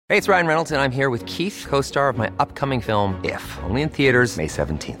Hey, it's Ryan Reynolds, and I'm here with Keith, co-star of my upcoming film, If, only in theaters May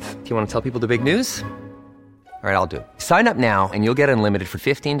 17th. Do you want to tell people the big news? All right, I'll do it. Sign up now and you'll get unlimited for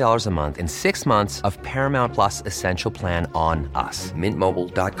 $15 a month and 6 months of Paramount Plus Essential Plan on us.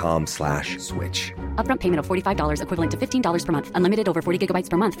 MintMobile.com/switch. Upfront payment of $45 equivalent to $15 per month. Unlimited over 40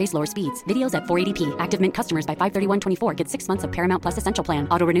 gigabytes per month. Face lower speeds. Videos at 480p. Active Mint customers by 531.24 get 6 months of Paramount Plus Essential Plan.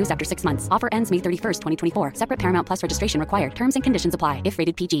 Auto renews after 6 months. Offer ends May 31st, 2024. Separate Paramount Plus registration required. Terms and conditions apply if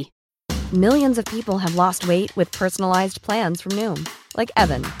rated PG. Millions of people have lost weight with personalized plans from Noom. Like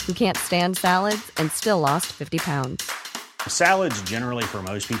Evan, who can't stand salads and still lost 50 pounds. Salads generally for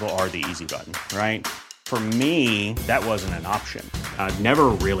most people are the easy button, right? For me, that wasn't an option. I never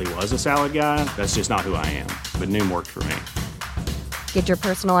really was a salad guy. That's just not who I am. But Noom worked for me. Get your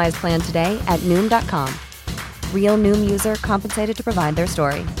personalized plan today at Noom.com. Real Noom user compensated to provide their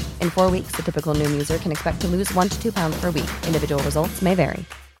story. In 4 weeks, the typical Noom user can expect to lose 1 to 2 pounds per week. Individual results may vary.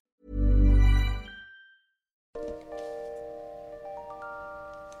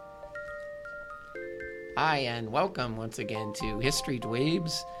 Hi, and welcome once again to History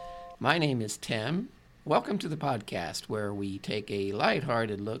Dweebs. My name is Tim. Welcome to the podcast where we take a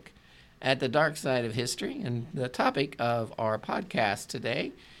lighthearted look at the dark side of history. And the topic of our podcast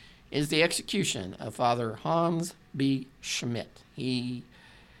today is the execution of Father Hans B. Schmidt. He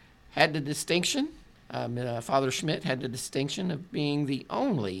had the distinction, Father Schmidt had the distinction of being the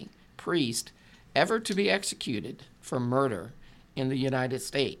only priest ever to be executed for murder in the United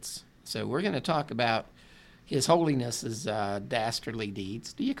States. So we're going to talk about His Holiness's dastardly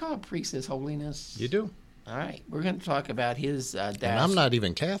deeds. Do you call a priest His Holiness? You do. All right. We're going to talk about his And I'm not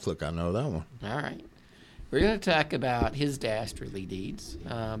even Catholic. I know that one. All right. We're going to talk about his dastardly deeds.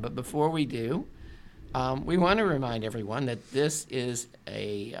 But before we do, we want to remind everyone that this is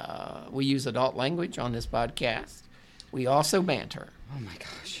we use adult language on this podcast. We also banter. Oh, my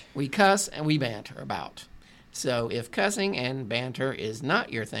gosh. We cuss and we banter about. So if cussing and banter is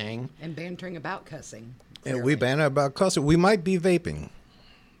not your thing. And bantering about cussing. And we banter about cussing. We might be vaping.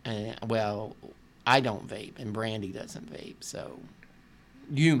 Well, I don't vape, and Brandy doesn't vape, so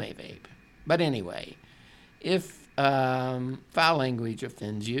you may vape. But anyway, if foul language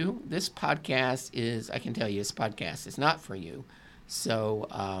offends you, this podcast is, I can tell you, this podcast is not for you. So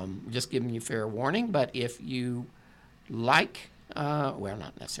just giving you fair warning. But if you like, well,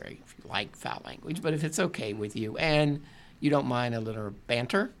 not necessarily if you like foul language, but if it's okay with you and you don't mind a little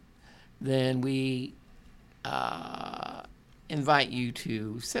banter, then we invite you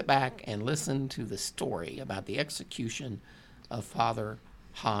to sit back and listen to the story about the execution of Father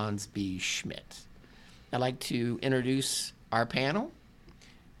Hans B. Schmidt. I'd like to introduce our panel.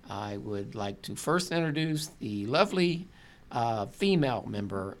 I would like to first introduce the lovely female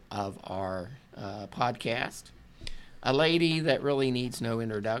member of our podcast, a lady that really needs no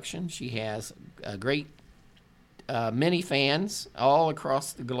introduction. She has a great many fans all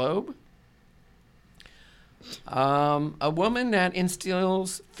across the globe. A woman that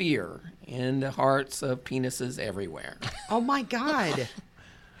instills fear in the hearts of penises everywhere. Oh, my God.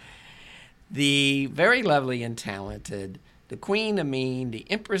 The very lovely and talented, the Queen of Mean, the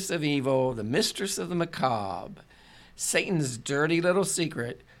Empress of Evil, the Mistress of the Macabre, Satan's dirty little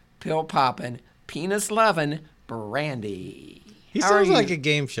secret, pill-popping, penis-loving, Brandy. He sounds like a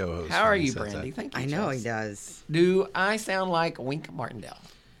game show host. How are you, Brandy? Thank you. I know he does. Do I sound like Wink Martindale?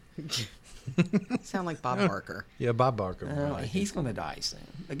 Sound like Bob Barker. Yeah, Bob Barker. He's going to die soon.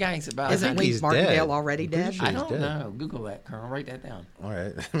 The guy's about... Isn't Wink Martindale already dead? I don't know. Google that, Colonel. Write that down. All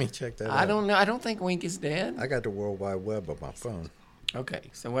right, let me check that out. I don't know. I don't think Wink is dead. I got the World Wide Web on my phone.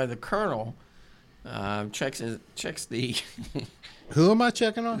 Okay, so where the Colonel checks the... Who am I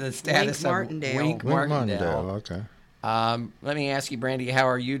checking on? The status Wink Martindale. of Wink Martindale. Okay. Let me ask you, Brandy, how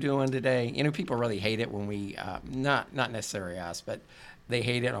are you doing today? You know, people really hate it when we, not necessarily us, but they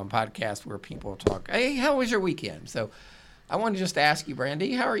hate it on podcasts where people talk, hey, how was your weekend? So I wanted to just ask you,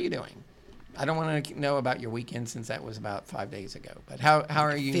 Brandy, how are you doing? I don't want to know about your weekend since that was about 5 days ago, but how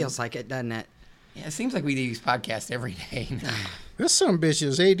are you? Feels like it, doesn't it? Yeah, it seems like we do these podcasts every day now. This son of a bitch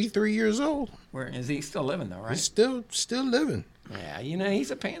is 83 years old. Where is he still living though, right? He's still living. Yeah, you know,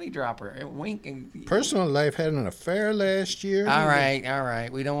 he's a panty dropper. Wink. Personal life had an affair last year. All right.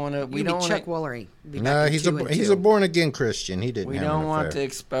 We don't want to. We don't want Chuck Woolery. Nah, he's a born again Christian. He didn't. We don't want to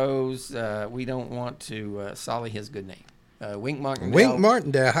expose. We don't want to sully his good name. Wink Martindale. Wink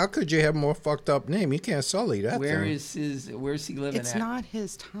Martindale. How could you have a more fucked up name? You can't sully that. Where's he living at? It's not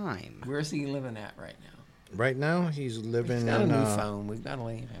his time. Where's he living at right now? Right now, he's living He's got in a new phone. We've got to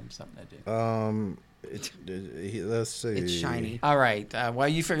let him something to do. Let's see. It's shiny. All right. While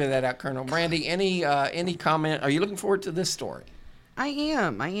you figure that out, Colonel Brandy, any comment? Are you looking forward to this story? I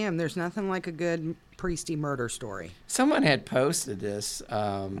am. There's nothing like a good priesty murder story. Someone had posted this.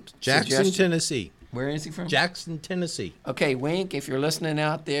 Jackson, suggestion. Tennessee. Where is he from? Jackson, Tennessee. Okay, Wink, if you're listening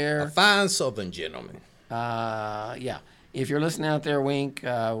out A there, fine Southern gentleman. yeah. If you're listening out there, Wink,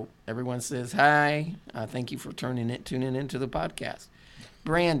 everyone says hi. Thank you for tuning into the podcast.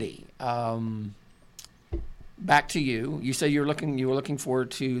 Brandy, back to you. You say you were looking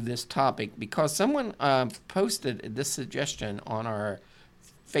forward to this topic because someone posted this suggestion on our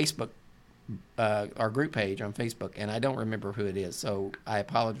Facebook, our group page on Facebook, and I don't remember who it is, so I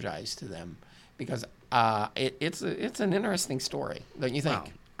apologize to them because it's an interesting story, don't you think?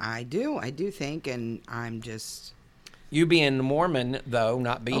 Well, I do think, and I'm just... You being Mormon, though,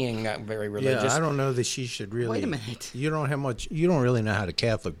 not being very religious. Yeah, I don't know that she should really. Wait a minute. You don't really know how the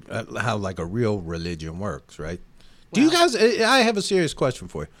Catholic, how like a real religion works, right? Do you guys? I have a serious question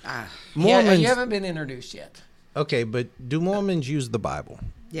for you. Yeah, you haven't been introduced yet. Okay, but do Mormons use the Bible?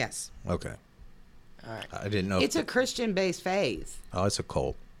 Yes. Okay. All right. I didn't know. It's a Christian-based faith. Oh, it's a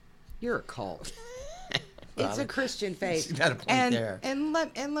cult. You're a cult. It's a Christian faith. You got a point there. And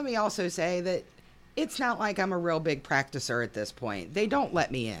let me also say that it's not like I'm a real big practicer at this point. They don't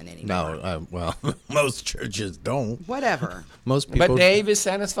let me in anymore. No, well, most churches don't. Whatever. Most people. But Dave is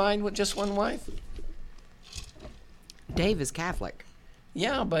satisfied with just one wife? Dave is Catholic.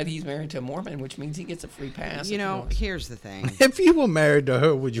 Yeah, but he's married to a Mormon, which means he gets a free pass. You know, here's the thing. If you were married to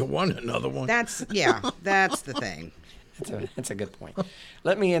her, would you want another one? That's the thing. That's a good point.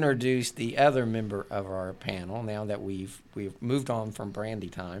 Let me introduce the other member of our panel now that we've moved on from Brandy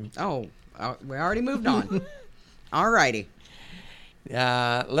time. Oh, we already moved on. All righty.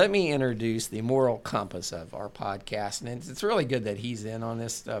 Let me introduce the moral compass of our podcast, and it's really good that he's in on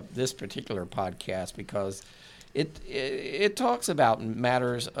this particular podcast because it talks about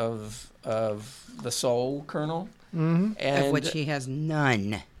matters of the soul, Colonel, and Of which he has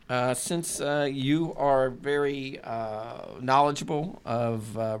none. Since you are very knowledgeable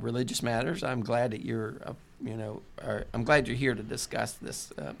of religious matters, I'm glad that I'm glad you're here to discuss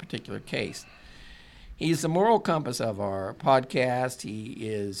this particular case. He's the moral compass of our podcast. He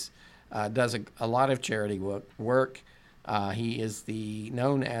does a lot of charity work. He is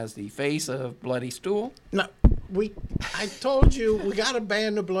known as the face of Bloody Stool. No, I told you we got to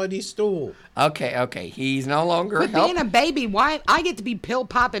ban the bloody stool. Okay. He's no longer Quit being a baby. Why? I get to be pill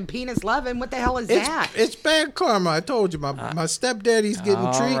popping, penis loving. What the hell is that? It's bad karma. I told you my stepdaddy's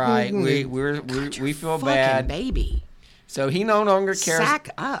getting treated. All right, we feel Fucking bad. baby. So he no longer cares.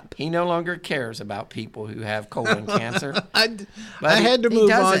 Sack up. He no longer cares about people who have colon cancer. I had to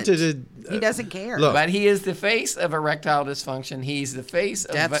move on to the. He doesn't care. Look. But he is the face of erectile dysfunction. He's the face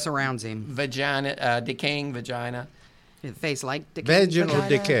Death of surrounds him. vagina, decaying vagina. His face like decay. Vaginal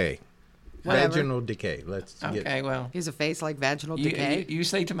decay. Whatever. Vaginal decay. Let's Okay, get. well, He's a face like vaginal you, decay. you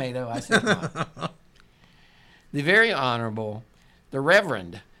say tomato, I say tomato. The very honorable, the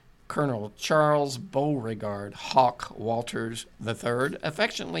Reverend Colonel Charles Beauregard Hawk Walters III,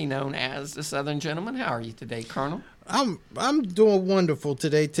 affectionately known as the Southern Gentleman. How are you today, Colonel? I'm doing wonderful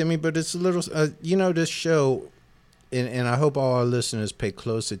today, Timmy. But it's a little, this show, and I hope all our listeners pay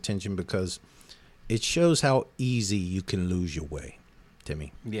close attention because it shows how easy you can lose your way,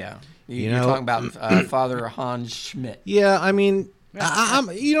 Timmy. Yeah, You you're know- talking about Father Hans Schmidt. Yeah, I mean, I'm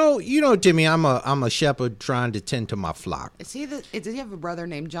Timmy. I'm a shepherd trying to tend to my flock, Does he have a brother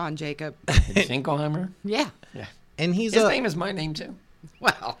named John Jacob? Finkelheimer. Yeah. Yeah, and he's his name is my name too,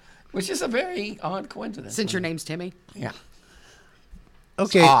 Well, which is a very odd coincidence. since your name's Timmy. Yeah,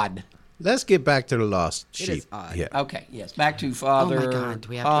 okay. odd. Let's get back to the lost sheep. It is odd. Yeah. Okay, yes, back to Oh Father. my God. Do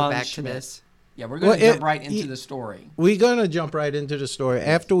we have to go Hans back Schmidt. to this? Yeah, we're going to Well, jump right into the story. We're going to jump right into the story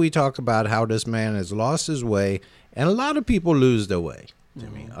after we talk about how this man has lost his way, and a lot of people lose their way.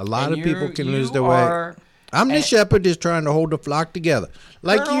 Timmy. A lot And of people can lose their are- way. I'm the shepherd that's trying to hold the flock together,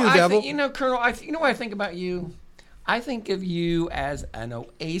 like Colonel, you, devil. Colonel, you know what I think about you? I think of you as an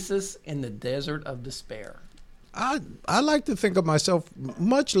oasis in the desert of despair. I like to think of myself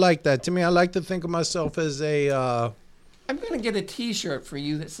much like that. To me, I like to think of myself as a. I'm going to get a T-shirt for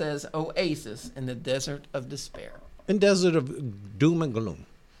you that says "Oasis in the Desert of Despair." in desert of doom and gloom.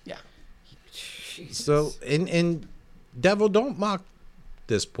 Yeah. So, and devil, don't mock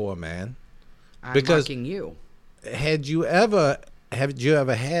this poor man. I'm Because- mocking you. Had you ever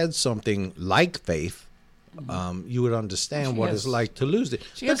had something like faith, you would understand She what has- it's like to lose it.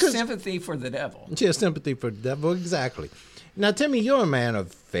 She has Because- sympathy for the devil. She has sympathy for the devil, exactly. Now, Timmy, you're a man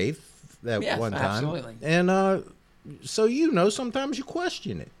of faith at Yes, one time, absolutely. and so sometimes you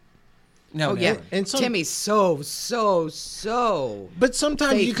question it. No, Oh, yeah. never. And some- Timmy's so. But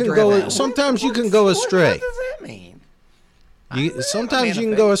sometimes you can faith-driven. go. Sometimes you can go What astray. does that mean? Sometimes you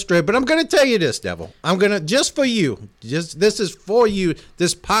can go astray, but I'm going to tell you this, Devil. I'm going to, just for you, this is for you.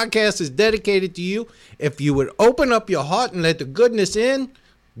 This podcast is dedicated to you. If you would open up your heart and let the goodness in,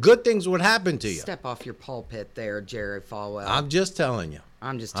 good things would happen to you. Step off your pulpit there, Jerry Falwell. I'm just telling you.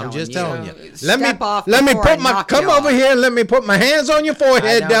 I'm just telling you. Let me put my come over here and let me put my hands on your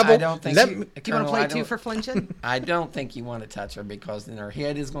forehead, Devil. I don't think do you want to play two for flinching? I don't think you want to touch her because then her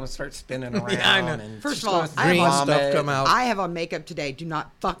head is going to start spinning around. Yeah, I know. And First of all, green stuff come out. I have on makeup today. Do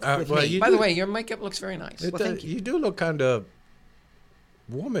not fuck with me. By the way, your makeup looks very nice. Thank you. You do look kind of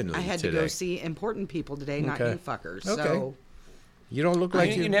womanly. I had today. to go see important people today, not you fuckers. Okay. So, you don't look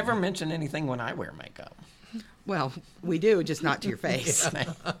like you never mention anything when I wear makeup. well, we do, just not to your face.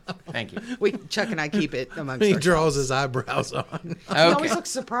 Thank you. Chuck and I keep it amongst he ourselves. draws his eyebrows on. He always looks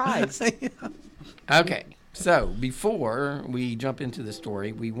surprised. Okay, so before we jump into the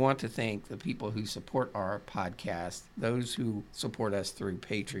story, we want to thank the people who support our podcast, those who support us through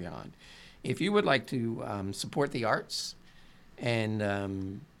Patreon. If you would like to support the arts,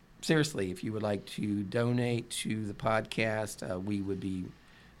 and seriously, if you would like to donate to the podcast, we would be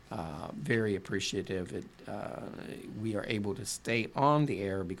very appreciative. We are able to stay on the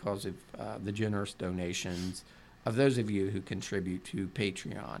air because of the generous donations of those of you who contribute to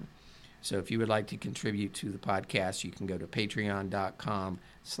Patreon. So if you would like to contribute to the podcast, you can go to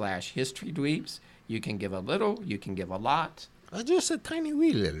patreon.com/historydweebs. You can give a little, you can give a lot. Just a tiny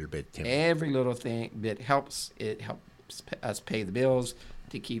wee little bit, Tim. Every little thing that helps, it helps us pay the bills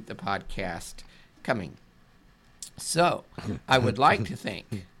to keep the podcast coming. So I would like to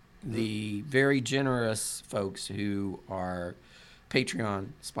thank the very generous folks who are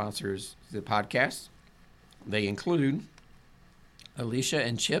Patreon sponsors of the podcast. They include Alicia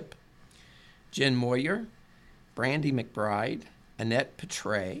and Chip, Jen Moyer, Brandy McBride, Annette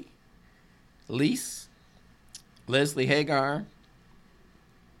Petray, Lise, Leslie Hagar,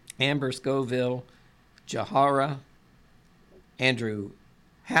 Amber Scoville, Jahara, Andrew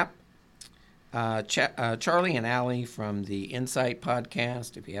Happ, Charlie and Allie from the Insight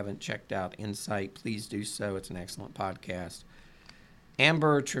podcast. If you haven't checked out Insight, please do so. It's an excellent podcast.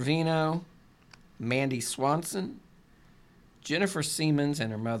 Amber Trevino, Mandy Swanson, Jennifer Siemens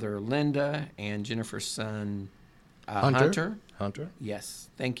and her mother Linda, and Jennifer's son Hunter. Yes,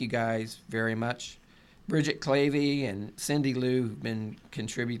 thank you guys very much. Bridget Clavey and Cindy Lou have been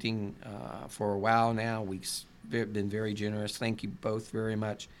contributing for a while now. We've been very generous. Thank you both very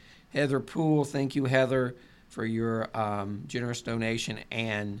much. Heather Poole, thank you, Heather, for your generous donation.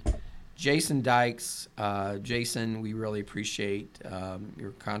 And Jason Dykes, Jason, we really appreciate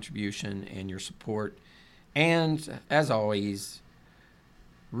your contribution and your support. And, as always,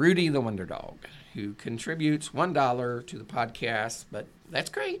 Rudy the Wonder Dog, who contributes $1 to the podcast, but that's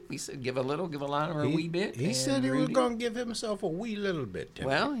great. We said give a little, give a lot, or a wee bit. He said he was going to give himself a wee little bit. Tim.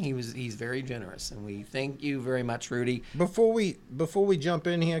 Well, he's very generous, and we thank you very much, Rudy. Before we jump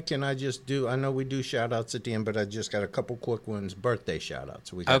in here, can I just do? I know we do shout outs at the end, but I just got a couple quick ones. Birthday shout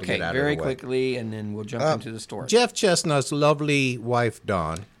outs. We got to get out very of the way. quickly, and then we'll jump into the story. Jeff Chestnut's lovely wife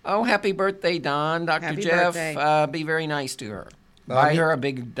Dawn. Oh, happy birthday, Don. Dr. Happy Jeff, birthday. be very nice to her. Buy her a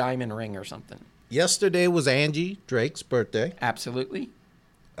big diamond ring or something. Yesterday was Angie Drake's birthday. Absolutely.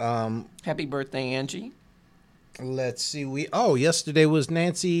 Happy birthday, Angie. Let's see. Yesterday was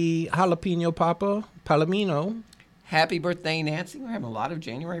Nancy Jalapeno Palomino. Happy birthday, Nancy. We're having a lot of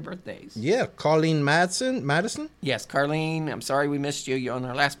January birthdays. Yeah, Colleen Madison. Yes, Carlene, I'm sorry we missed you. You're on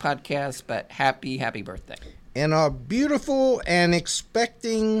our last podcast, but happy birthday. And our beautiful and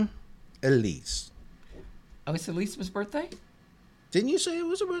expecting Elise. Oh, it's Elisa's birthday? Didn't you say it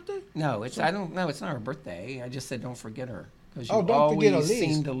was her birthday? No, it's not her birthday. I just said don't forget her. Because you don't forget always Elise.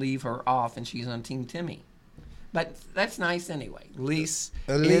 seem to leave her off, and she's on Team Timmy. But that's nice anyway. Elise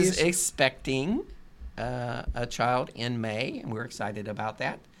Elise is expecting a child in May, and we're excited about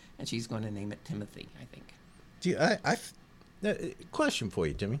that. And she's going to name it Timothy, I think. Question for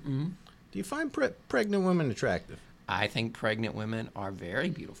you, Timmy. Mm-hmm. Do you find pregnant women attractive? I think pregnant women are very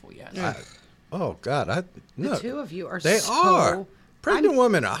beautiful, yes. Oh, God. The two of you are They so... are. Pregnant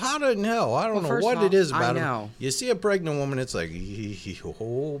women are hotter than hell. I don't know what it is about I them. know. You see a pregnant woman, it's like,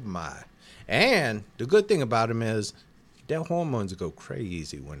 oh, my. And the good thing about them is their hormones go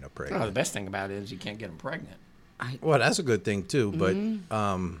crazy when they're pregnant. Oh, the best thing about it is you can't get them pregnant. Well, that's a good thing, too. But and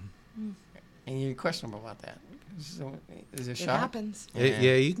you're questionable about that. So, is it a shot? It happens.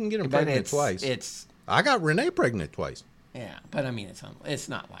 yeah, you can get them pregnant twice. I got Renee pregnant twice. Yeah, but I mean, it's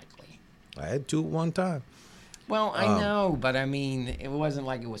not likely. I had two at one time. Well, I know, but I mean, it wasn't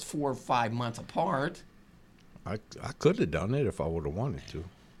like it was 4 or 5 months apart. I could have done it if I would have wanted to.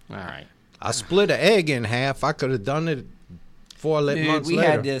 All right. I split an egg in half. I could have done it months we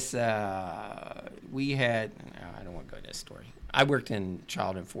later. had this. We had. No, I don't want to go to this story. I worked in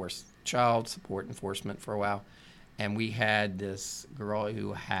child support enforcement for a while, and we had this girl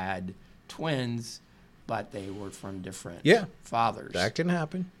who had twins, but they were from different fathers. That can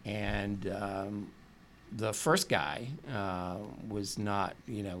happen. And the first guy was not.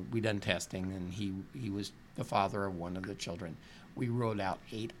 We done testing, and he was the father of one of the children. We ruled out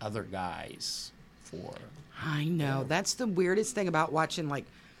 8 other guys for. I know. That's the weirdest thing about watching, like,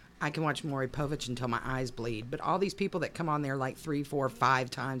 I can watch Maury Povich until my eyes bleed, but all these people that come on there like 3, 4,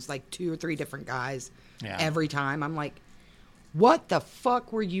 5 times, like 2 or 3 different guys every time, I'm like, what the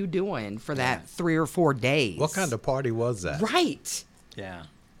fuck were you doing for that 3 or 4 days? What kind of party was that? Right. Yeah.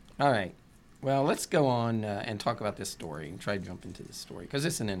 All right. Well, let's go on and talk about this story and try to jump into this story because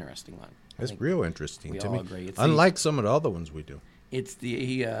it's an interesting one. It's real interesting we to all me. agree. It's Unlike some of the other ones we do.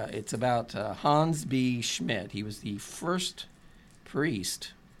 It's about Hans B. Schmidt. He was the first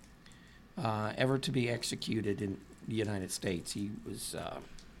priest ever to be executed in the United States. He was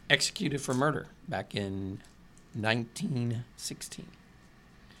executed for murder back in 1916.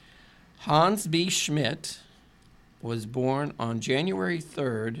 Hans B. Schmidt was born on January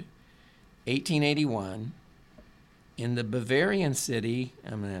 3rd, 1881, in the Bavarian city.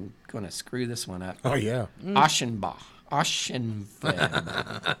 I'm going to screw this one up. Oh, yeah. Aschenbach. Aschenfeb.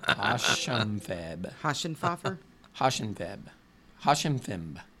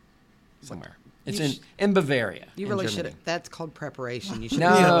 Haschenfeb. Somewhere. It's in Bavaria. You in really Germany. should. That's called preparation. You should. No,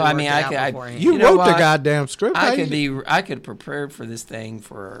 I mean, I You wrote the goddamn script. I could prepare for this thing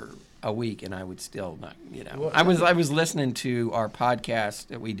for a week, and I would still not. I was listening to our podcast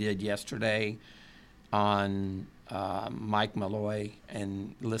that we did yesterday on Mike Malloy,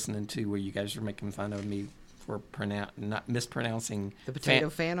 and listening to where you guys were making fun of me for not mispronouncing the potato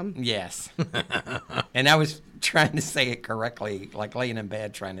phantom. Yes, and I was trying to say it correctly, like laying in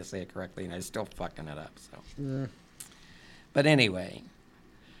bed trying to say it correctly, and I was still fucking it up. So, but anyway,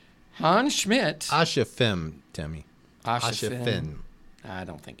 Hans Schmidt. Aschefim, Timmy. Aschefim. I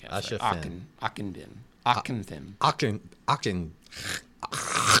don't think that's right. Ockenfim.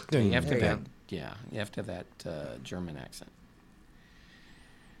 You have to have that. Yeah, you have to have that German accent.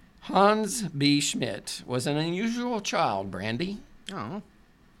 Hans B. Schmidt was an unusual child, Brandy. Oh.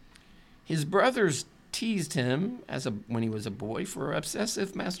 His brothers teased him when he was a boy for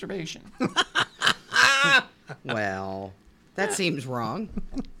obsessive masturbation. Well, that seems wrong.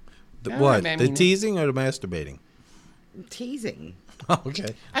 The teasing or the masturbating? Teasing.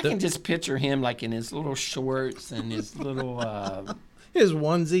 Okay. I can just picture him like in his little shorts and his little... his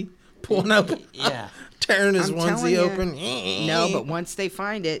onesie. Pulling up. Yeah. Tearing his onesie open. No, but once they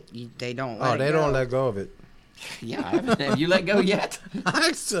find it, they don't let it go. Oh, they don't let go of it. Yeah, have you let go yet?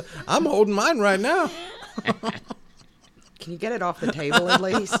 I'm holding mine right now. Can you get it off the table at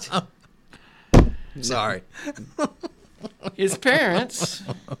least? Sorry. His parents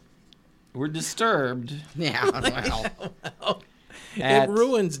were disturbed. Yeah, well. It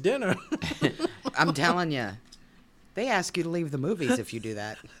ruins dinner. I'm telling you. They ask you to leave the movies if you do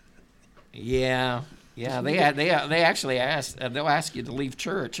that. Yeah. They actually ask. They'll ask you to leave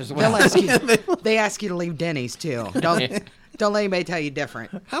church as well. They ask you to leave Denny's too. Don't let anybody tell you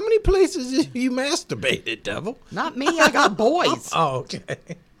different. How many places have you masturbated, devil? Not me. I got boys. Oh, okay.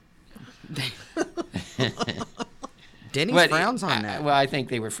 Denny's frowns on that. Well, I think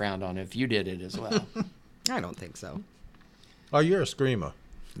they were frowned on if you did it as well. I don't think so. Oh, you're a screamer.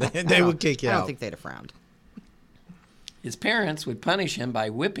 They would kick you out. I don't think they'd have frowned. His parents would punish him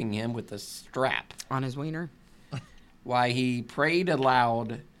by whipping him with a strap. On his wiener? While he prayed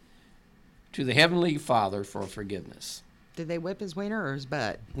aloud to the Heavenly Father for forgiveness. Did they whip his wiener or his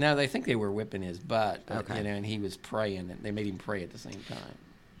butt? No, they think they were whipping his butt. But, Okay. and he was praying, and they made him pray at the same time.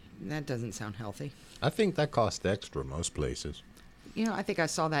 That doesn't sound healthy. I think that cost extra most places. I think I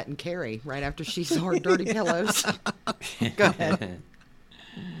saw that in Carrie right after she saw her dirty pillows. Go ahead.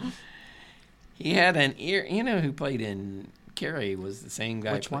 He had an ear. You know who played in Carrie was the same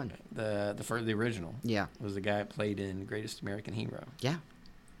guy. Which one? The original. Yeah. Was the guy that played in Greatest American Hero. Yeah.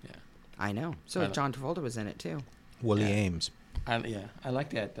 Yeah. I know. So John Travolta was in it too. Willie Ames. I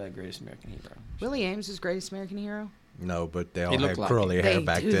like that Greatest American Hero. Willie Ames was Greatest American Hero? No, but they all look had like curly it. hair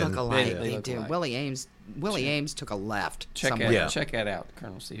back do then. look alike. They They look do. alike. Willie Ames took a left Check somewhere. that out,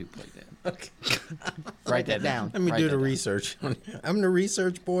 Colonel. See who played that. Okay. Write that down. Let me Write do that the down. research. I'm the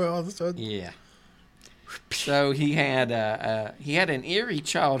research boy all of a sudden. Yeah. So he had an eerie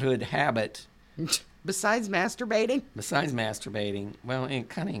childhood habit. Besides masturbating? Besides masturbating, well, it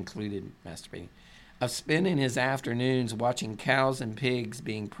kind of included masturbating, of spending his afternoons watching cows and pigs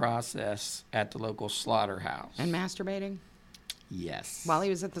being processed at the local slaughterhouse. And masturbating? Yes. While he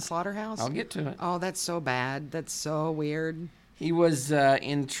was at the slaughterhouse? I'll get to it. Oh, that's so bad. That's so weird. He was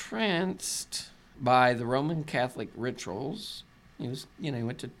entranced by the Roman Catholic rituals. He was, he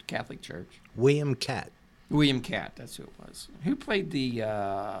went to Catholic church. William Catt. William Catt, that's who it was. Who played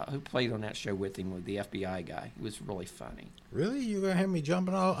on that show with him, with the FBI guy? He was really funny. Really? You're going to have me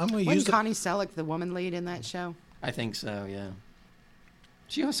jumping all? I'm going to use Wasn't Connie Selleck the woman lead in that show? I think so, yeah.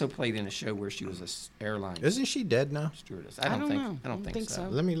 She also played in a show where she was a airline Isn't she dead now? stewardess. I don't know. I don't think so.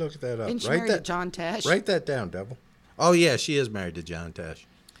 Let me look that up. Isn't she Write married to that, John Tesh? Write that down, Devil. Oh, yeah, she is married to John Tesh.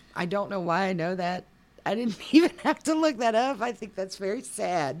 I don't know why I know that. I didn't even have to look that up. I think that's very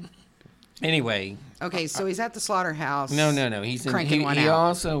sad. Anyway. Okay, so he's at the slaughterhouse. No. He's cranking one he out.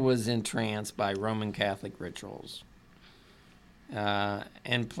 also was entranced by Roman Catholic rituals.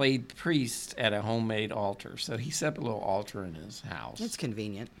 And played priest at a homemade altar. So he set up a little altar in his house. It's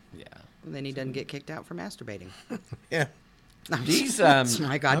convenient. Yeah. And then he doesn't get kicked out for masturbating. Yeah. These It's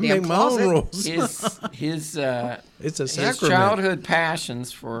my goddamn I make my own closet. rules. his It's a his sacrament. childhood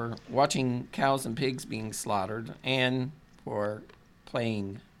passions for watching cows and pigs being slaughtered and for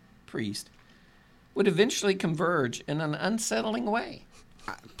playing priest would eventually converge in an unsettling way.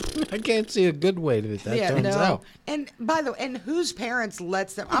 I can't see a good way that turns out. And by the way, and whose parents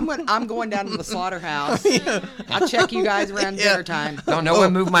lets them? I'm going down to the slaughterhouse. I'll check you guys around dinner time. Don't no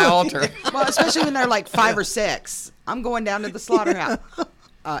one move my altar. Well, especially when they're like 5 or 6. I'm going down to the slaughterhouse.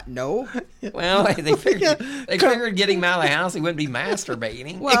 No. Well, they figured getting him out of the house, he wouldn't be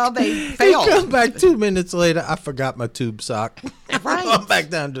masturbating. Well, they You failed. come back 2 minutes later, I forgot my tube sock. Right. I'm back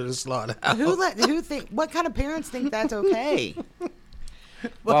down to the slaughterhouse. Who think? What kind of parents think that's okay?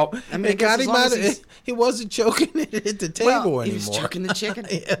 Well, I mean, I It guess got as him long out as of he's- it. He wasn't choking it at the table Well, anymore. he was choking the chicken.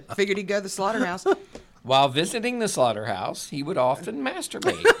 Figured he'd go to the slaughterhouse. while visiting the slaughterhouse, he would often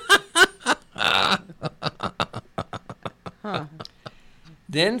masturbate.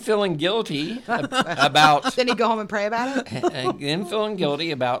 Then feeling guilty about Then he'd go home and pray about it. then feeling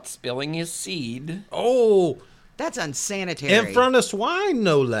guilty about spilling his seed. Oh, That's unsanitary. in front of swine,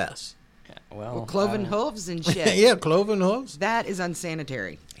 no less. Well, Cloven hooves and shit. Yeah, cloven hooves. That is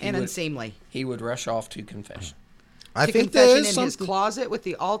unsanitary and would- unseemly. he would rush off to confession. I To think there confession is in his something. closet with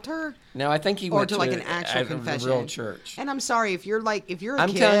the altar, No, I think he or went to like an actual a confession. real church. And I'm sorry if you're a I'm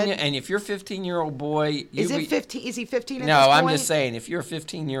kid. telling you, and if you're a 15-year-old boy, Is it 15? Is he 15 at No, this I'm point? just saying, if you're a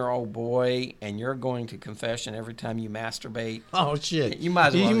 15-year-old boy and you're going to confession every time you masturbate, Oh shit! You might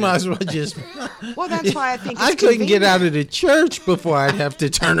as well You just- might as well just. Well, that's why I think it's I couldn't get convenient. out of the church before I'd have to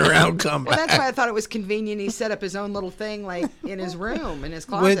turn around and come Well, back. that's why I thought it was convenient. He set up his own little thing, like in his room, in his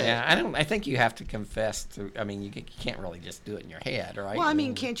closet. yeah, I think you have to confess to. I mean, you can't really just do it in your head, right? Well, I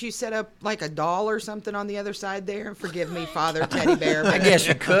mean, can't you set up like a doll or something on the other side there? Forgive me, Father Teddy Bear. I guess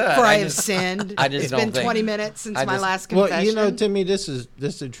you could. For I I have just- sinned. I just It's don't been think- 20 minutes since I my just- last confession. Well, you know, Timmy, this is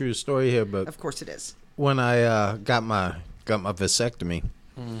a true story here, but Of course it is. when I got my vasectomy,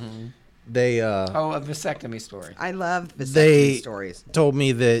 they Oh, a vasectomy story. I love vasectomy they stories. told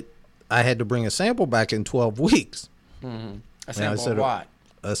me that I had to bring a sample back in 12 weeks. A sample said of what?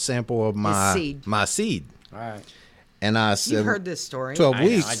 A sample of my seed. my seed. All right. And I said, You've heard this story. 12 I know,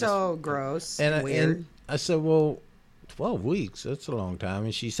 weeks. I just- So gross and, and weird. and I said, well, 12 weeks, that's a long time.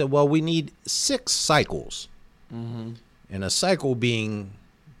 And she said, well, we need 6 cycles. And a cycle being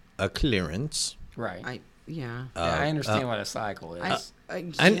a clearance, Right. Yeah. Yeah, I understand what a cycle is.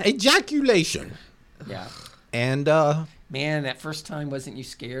 an ejaculation. Yeah. And, Man, that first time, wasn't you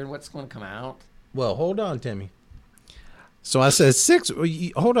scared? What's going to come out? well, hold on, Timmy. So I said 6.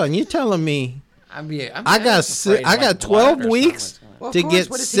 Hold on, you're telling me I got afraid of, I like, got blood 12 or something weeks that's going- Well, of to course, get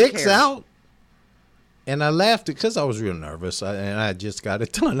what does he 6 care? out? And I laughed because I was real nervous, and I just got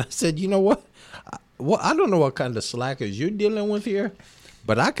it done. I said, you know what? Well, I don't know what kind of slackers you're dealing with here,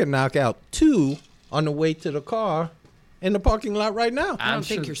 but I can knock out 2 on the way to the car in the parking lot right now. I don't I'm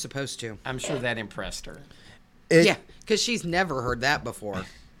think sure- you're supposed to. I'm sure that impressed her. Yeah, because she's never heard that before.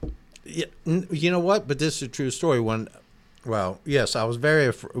 Yeah, you know what? But this is a true story. Well, yes, I was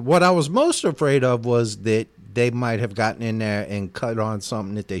what I was most afraid of was that they might have gotten in there and cut on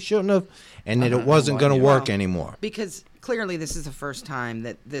something that they shouldn't have, and that it wasn't going to work anymore. Because clearly this is the first time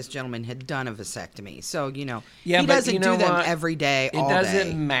that this gentleman had done a vasectomy. So, Yeah, he but doesn't you know do them what? every day, It all doesn't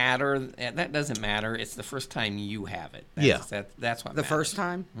day. matter. That doesn't matter. It's the first time you have it. Yeah. That's what The matters. first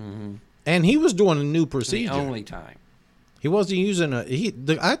time? And he was doing a new The procedure. only time. He wasn't using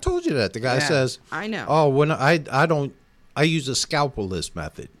I told you that. The guy Yeah, says, I know. "Oh, when I use a scalpeless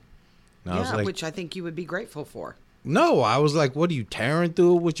method." And I was Yeah, like, which I think you would be grateful for. No, I was like, what are you tearing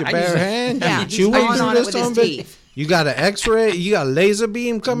through it with your bare hand? Yeah, You he's chewing gnawing through on it this with his son of a bitch? teeth. You got an X-ray? You got a laser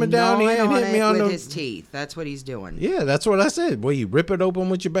beam coming down here and Gnawing hit on me it on with the... his teeth. That's what he's doing. Yeah, that's what I said. Well, you rip it open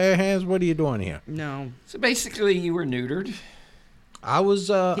with your bare hands? What are you doing here? No. So basically, you were neutered. I was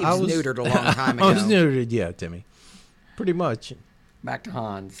neutered a long time ago. I was neutered, yeah, Timmy. Pretty much. Back to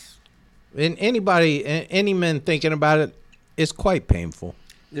Hans. And any men thinking about it, it's quite painful.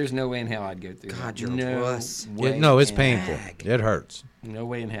 There's no way in hell I'd go through God, that. you're a no puss. way No, it's in painful. hell. It hurts. No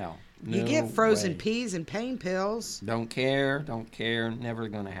way in hell. You No get frozen way. peas and pain pills. Don't care. Never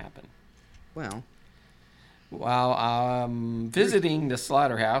going to happen. Well, While visiting the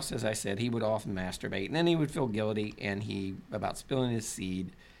slaughterhouse, as I said, he would often masturbate, and then he would feel guilty about spilling his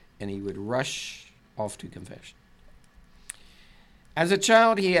seed, and he would rush off to confession. As a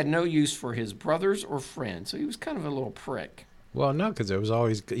child, he had no use for his brothers or friends, so he was kind of a little prick. Well, no, because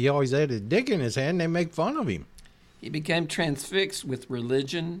he always had a dick in his hand. And they make fun of him. He became transfixed with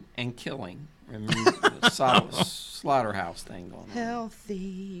religion and killing. Remember the slaughterhouse thing going on.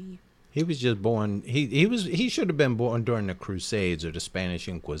 healthy. He was just born. He should have been born during the Crusades or the Spanish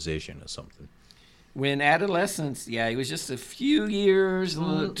Inquisition or something. When adolescence, he was just a few years,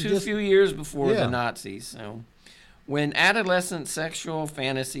 few years before the Nazis. So, when adolescent sexual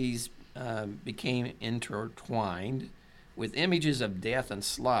fantasies became intertwined with images of death and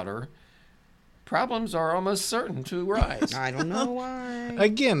slaughter, problems are almost certain to arise. I don't know why.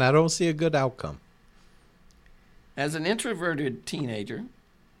 Again, I don't see a good outcome. As an introverted teenager,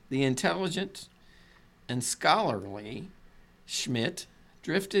 the intelligent and scholarly Schmidt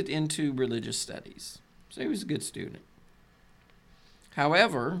drifted into religious studies, so he was a good student.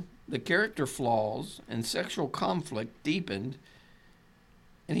 However, the character flaws and sexual conflict deepened,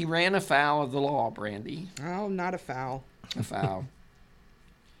 and he ran afoul of the law, Brandy. Oh, not a foul. Afoul.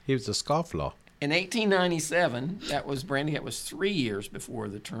 He was a scofflaw. In 1897, that was 3 years before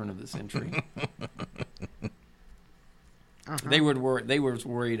the turn of the century. They were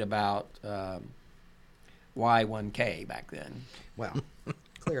worried about Y1K back then. Well,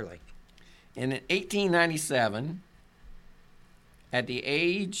 clearly. In 1897, at the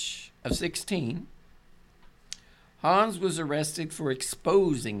age of 16, Hans was arrested for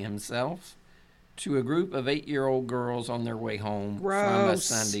exposing himself to a group of 8-year-old girls on their way home from a Gross.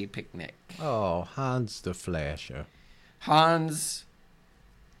 Sunday picnic. Oh, Hans the Flasher.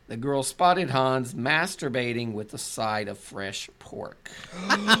 The girl spotted Hans masturbating with a side of fresh pork.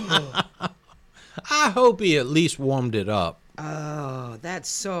 I hope he at least warmed it up. Oh, that's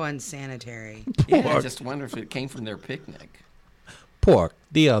so unsanitary. Yeah, I just wonder if it came from their picnic. Pork,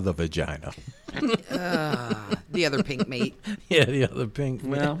 the other vagina. The other pink meat. Yeah, the other pink.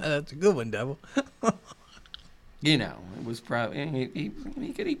 Well- That's a good one, Devil. It was probably he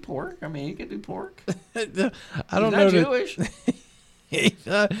could eat pork. I mean, he could do pork. I He's don't not know Jewish.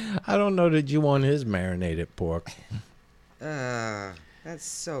 I don't know that you want his marinated pork. That's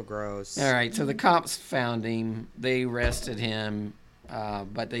so gross. All right, so the cops found him. They arrested him,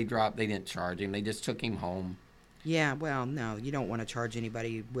 but they didn't charge him. They just took him home. Yeah, well, no, you don't want to charge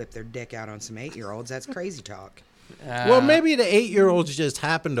anybody who whip their dick out on some 8-year-olds. That's crazy talk. Well, maybe the 8-year-olds just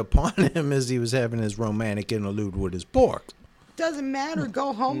happened upon him as he was having his romantic interlude with his pork. Doesn't matter.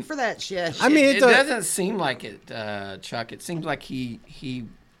 Go home for that shit. I mean, it doesn't seem like it, Chuck. It seems like he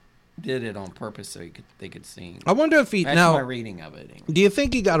did it on purpose so they could see him. I wonder if he That's now. my reading of it. Do you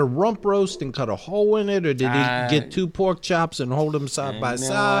think he got a rump roast and cut a hole in it, or did he get 2 pork chops and hold them side by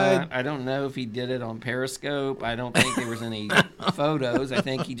side? I don't know if he did it on Periscope. I don't think there was any photos. I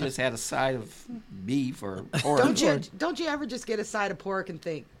think he just had a side of beef or pork. Don't you ever just get a side of pork and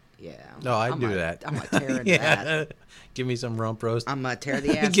think, yeah. No, I do that. I'm going to tear into that. Give me some rump roast. I'm going to tear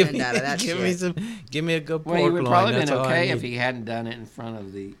the ass give end me, out of that give shit. Give me a good pork Well, he would probably loin. have been That's all I okay if need. he hadn't done it in front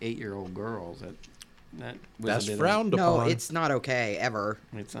of the 8-year-old girls. That was That's a bit frowned No, upon. it's not okay, ever.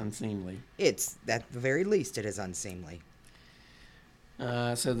 It's unseemly. It's, at the very least, it is unseemly.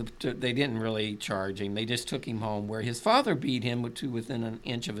 So they didn't really charge him. They just took him home, where his father beat him to within an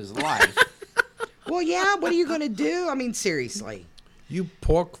inch of his life. Well, yeah, what are you going to do? I mean, seriously. You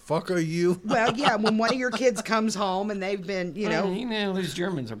pork fucker, you. Well, yeah, when one of your kids comes home and they've been, These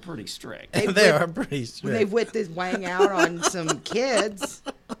Germans are pretty strict. They are pretty when strict. they've whipped his wang out on some kids,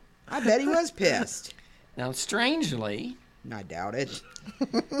 I bet he was pissed. Now, strangely, I doubt it.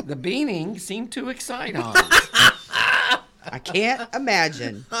 the beating seemed to excite Hans. I can't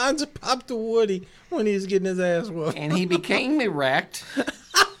imagine. Hans popped the Woody when he was getting his ass whooped. And he became erect,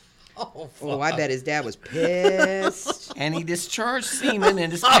 Oh, I bet his dad was pissed. and he discharged semen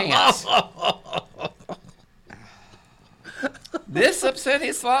in his pants. This upset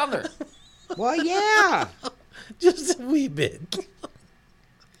his father. Well, yeah. Just a wee bit.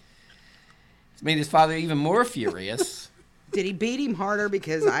 It's made his father even more furious. Did he beat him harder?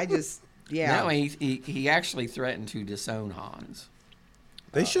 Because I just, yeah. No, he actually threatened to disown Hans.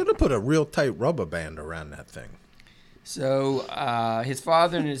 They should have put a real tight rubber band around that thing. So his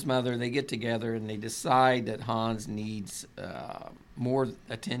father and his mother, they get together and they decide that Hans needs more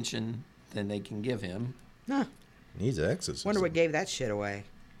attention than they can give him. Huh. Needs exorcism. Wonder what gave that shit away.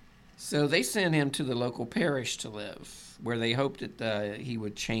 So they send him to the local parish to live, where they hoped that he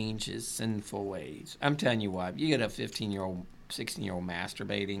would change his sinful ways. I'm telling you what, you get a 15-year-old, 16-year-old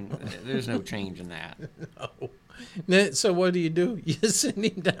masturbating, there's no change in that. No. So what do? You send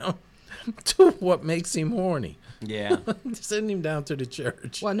him down to what makes him horny. Yeah. Send him down to the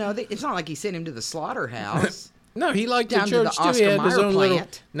church. Well, no, it's not like he sent him to the slaughterhouse. No, he liked Down the to church the too. He had Oscar his Mayer own little.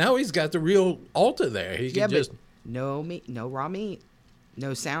 plant. Now he's got the real altar there. He Yeah, can just. but no meat, no raw meat,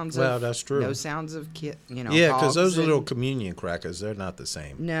 no sounds Well, of. that's true. No sounds of Yeah, hogs because those are and- little communion crackers. They're not the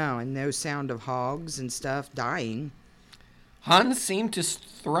same. No, and no sound of hogs and stuff dying. Hans seemed to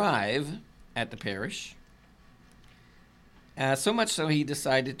thrive at the parish. So much so he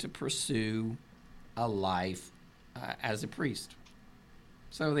decided to pursue a life as a priest.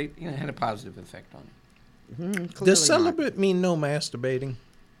 So they had a positive effect on him. Does celibate mean no masturbating?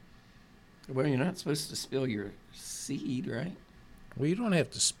 Well, you're not supposed to spill your seed, right? Well, you don't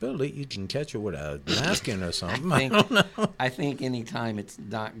have to spill it. You can catch it with a napkin or something. I think any time it's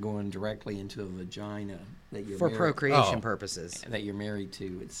not going directly into a vagina that you're For married, procreation purposes. that you're married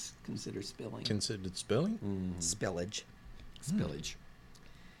to, it's considered spilling. Considered spilling? Spillage. Spillage.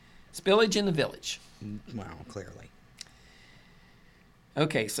 Spillage in the village. Well, clearly.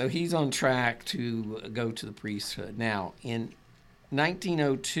 Okay, so he's on track to go to the priesthood. Now, in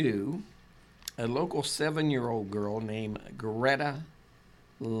 1902, a local 7-year-old girl named Greta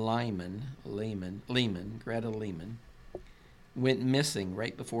Lehman, Greta Lehman, went missing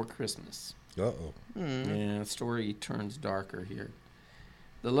right before Christmas. Uh-oh. Yeah, the story turns darker here.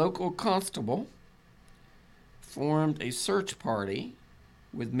 The local constable formed a search party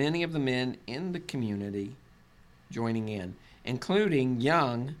with many of the men in the community joining in, including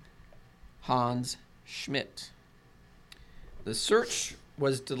young Hans Schmidt. The search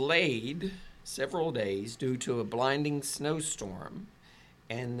was delayed several days due to a blinding snowstorm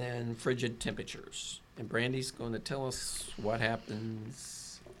and then frigid temperatures. And Brandy's going to tell us what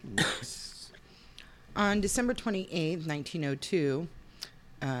happens next. On December 28th, 1902,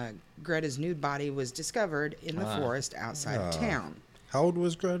 Greta's nude body was discovered in the forest outside of town. How old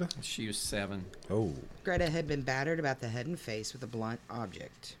was Greta? She was 7. Oh. Greta had been battered about the head and face with a blunt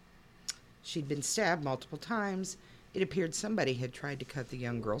object. She'd been stabbed multiple times. It appeared somebody had tried to cut the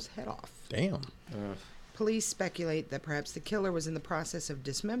young girl's head off. Damn. Police speculate that perhaps the killer was in the process of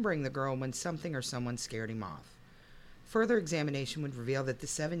dismembering the girl when something or someone scared him off. Further examination would reveal that the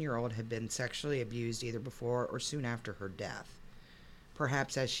 7-year-old had been sexually abused either before or soon after her death,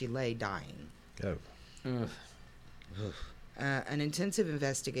 perhaps as she lay dying. Oh. An intensive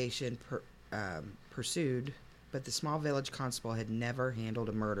investigation pursued, but the small village constable had never handled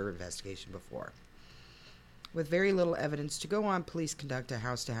a murder investigation before. With very little evidence to go on, police conduct a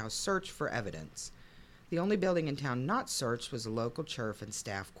house-to-house search for evidence. The only building in town not searched was a local church and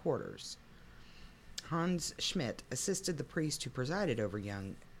staff quarters. Hans Schmidt assisted the priest who presided over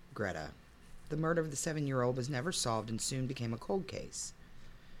young Greta. The murder of the 7-year-old was never solved and soon became a cold case.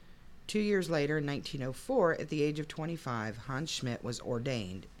 2 years later, in 1904, at the age of 25, Hans Schmidt was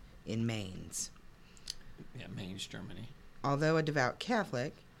ordained in Mainz. Yeah, Mainz, Germany. Although a devout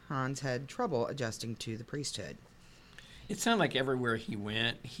Catholic, Hans had trouble adjusting to the priesthood. It sounded like everywhere he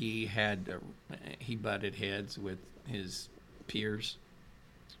went, he butted heads with his peers.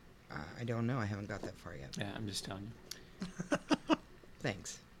 I don't know. I haven't got that far yet. Yeah, I'm just telling you.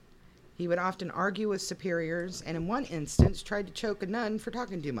 Thanks. He would often argue with superiors, and in one instance tried to choke a nun for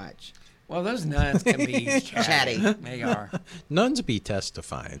talking too much. Well, those nuns can be chatty. Chatty. They are. Nuns be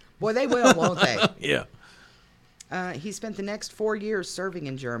testifying. Boy, they will, won't they? Yeah. He spent the next 4 years serving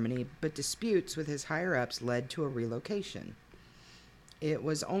in Germany, but disputes with his higher-ups led to a relocation. It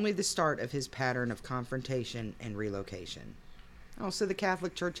was only the start of his pattern of confrontation and relocation. Also, the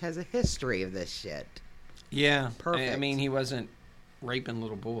Catholic Church has a history of this shit. Yeah. Perfect. I mean, he wasn't raping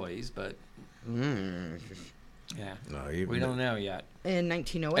little boys, but yeah. No, we don't know yet. In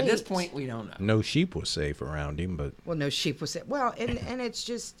 1908... At this point, we don't know. No sheep was safe around him, but... Well, no sheep was... Well, and it's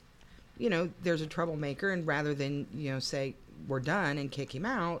just... there's a troublemaker, and rather than, say, we're done and kick him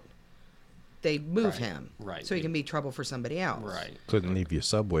out, they move him. Right. So he can be trouble for somebody else. Right. Couldn't leave your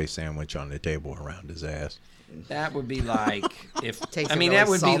Subway sandwich on the table around his ass. That would be like if Tastes I mean really that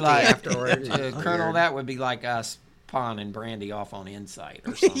would be salty like afterwards. Colonel. That would be like us pawning Brandy off on Insight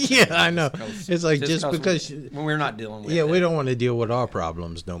or something. Yeah, I know. It's like just because when we're not dealing with yeah, it. we don't want to deal with our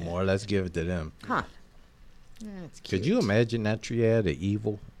problems no more. Let's give it to them. Huh. That's cute. Could you imagine that triad of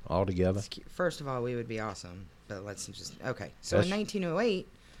evil all together? That's cute. First of all, we would be awesome. But let's just... Okay. So That's- in 1908,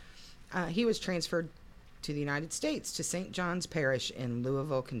 he was transferred to the United States to St. John's Parish in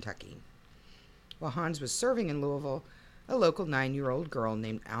Louisville, Kentucky. While Hans was serving in Louisville, a local 9-year-old girl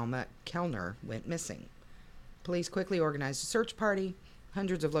named Alma Kellner went missing. Police quickly organized a search party.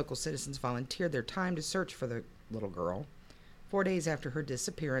 Hundreds of local citizens volunteered their time to search for the little girl. 4 days after her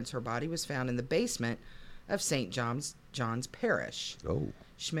disappearance, her body was found in the basement of St. John's Parish, Oh.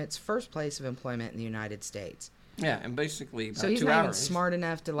 Schmidt's first place of employment in the United States. Yeah, and basically about So he's 2 not hours. even smart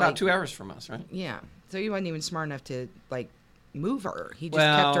enough to About 2 hours from us, right? Yeah. So he wasn't even smart enough to move her. He just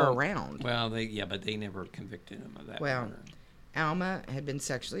kept her around. Well, but they never convicted him of that. Well, murder. Alma had been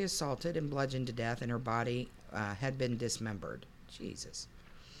sexually assaulted and bludgeoned to death, and her body had been dismembered. Jesus.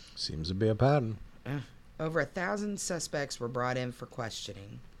 Seems to be a pattern. Over 1,000 suspects were brought in for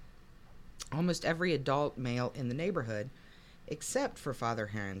questioning. Almost every adult male in the neighborhood, except for Father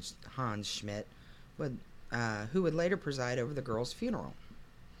Hans Schmidt, who would later preside over the girl's funeral.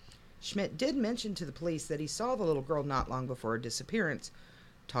 Schmidt did mention to the police that he saw the little girl not long before her disappearance,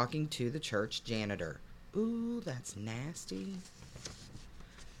 talking to the church janitor. Ooh, that's nasty.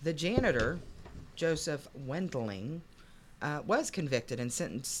 The janitor, Joseph Wendling, was convicted and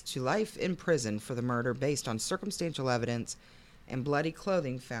sentenced to life in prison for the murder based on circumstantial evidence and bloody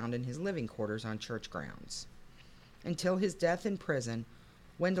clothing found in his living quarters on church grounds. Until his death in prison,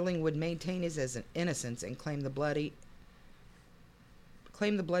 Wendling would maintain his innocence and claim the bloody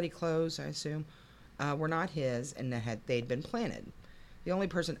clothes, I assume, were not his and that they'd been planted. The only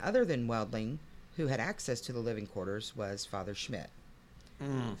person other than Wendling who had access to the living quarters was Father Schmidt.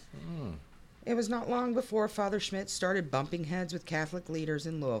 It was not long before Father Schmidt started bumping heads with Catholic leaders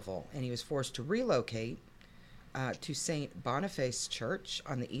in Louisville, and he was forced to relocate to St. Boniface Church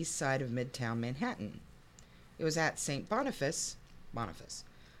on the east side of Midtown Manhattan. It was at St. Boniface,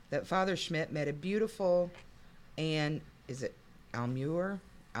 that Father Schmidt met a beautiful Anne, is it Almuir?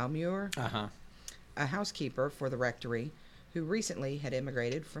 Uh-huh. A housekeeper for the rectory who recently had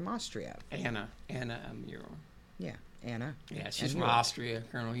immigrated from Austria. Anna Muro. Yeah, Anna. Yeah, she's and from Muro. Austria,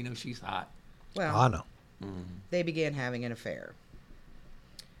 Colonel. You know she's hot. Well, Anna. they began having an affair.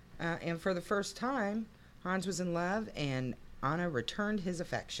 And for the first time, Hans was in love, and Anna returned his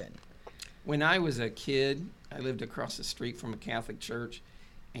affection. When I was a kid, I lived across the street from a Catholic church,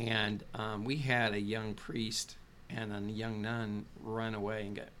 and we had a young priest and a young nun ran away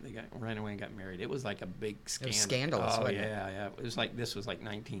and got married. It was like a big scandal. It was scandalous, Oh wasn't it? yeah. It was like this was like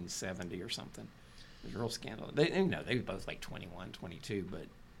 1970 or something. It was a real scandal. They were both like 21, 22, but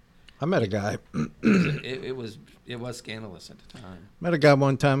I met a guy. it was scandalous at the time. Met a guy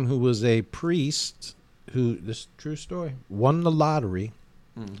one time who was a priest who, this is a true story, won the lottery,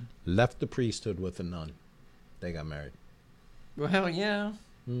 left the priesthood with a nun. They got married. Well, hell yeah.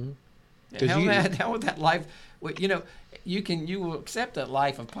 Did Hell, you- hell with that life. Well, you will accept that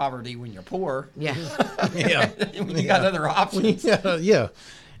life of poverty when you're poor. Yeah. Yeah. When you got other options. Yeah.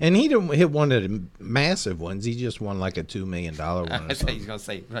 And he didn't hit one of the massive ones. He just won like a $2 million one. I Or thought he something. was gonna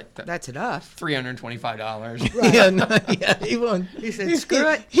say like That's enough. $325. Yeah, no, he won. He said, "Screw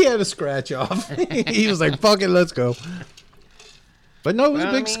it." He had a scratch off. He was like, "Fuck it, let's go." But no, it was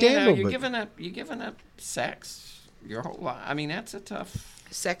a big scandal. You're but giving up sex your whole life. I mean, that's a tough.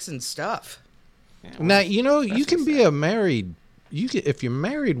 Sex and stuff. Yeah, now you know that's you can what's be sad. a married. You can, if you're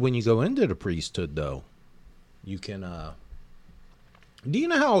married when you go into the priesthood, though, you can. Do you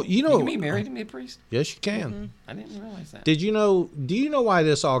know how you know? You can be married to be a priest. Yes, you can. I didn't realize that. Did you know? Do you know why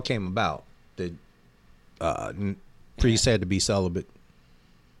this all came about? That priests had to be celibate.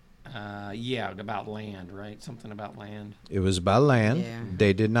 Yeah, about land, right? Something about land. It was about land. Yeah.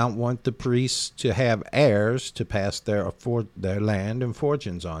 They did not want the priests to have heirs to pass their land and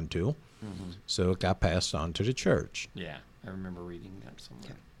fortunes on to. So it got passed on to the church. Yeah, I remember reading that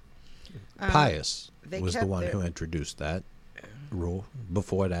somewhere. Pius they was the kept one their- who introduced that rule.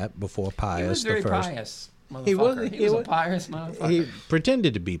 Before Pius He was very the first. pious, motherfucker. He was- He he was a was- pious motherfucker. He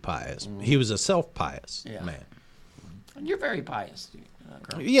pretended to be pious. He was a self-pious Yeah. man. You're very pious,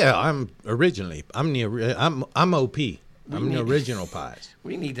 Colonel. Yeah, I'm OP. I'm the original pious.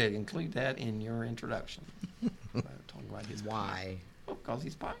 We need to include that in your introduction. Talk about his Why? because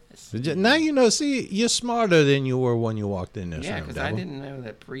he's pious. Now you know. See, you're smarter than you were when you walked in this Yeah, room. because I didn't know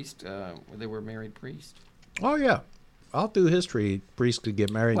that priests, they were married priests. Oh yeah, all through history, priests could get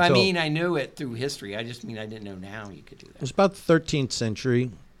married. Well, I mean, I knew it through history. I just mean I didn't know now you could do it that. was about the 13th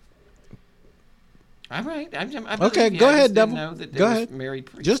century. All right. I Okay, believe you. go I ahead, just didn't Devil. know that Go there was ahead. married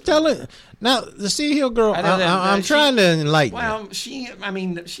priests. Just tell it. Now, the Sea Hill girl, I know that, I'm trying to enlighten you. Well,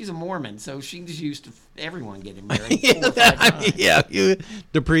 she's a Mormon, so she's used to everyone getting married 4 or 5 times. Yeah,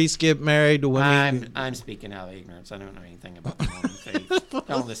 the priests get married, the women. I'm speaking out of ignorance. I don't know anything about the Mormon faith.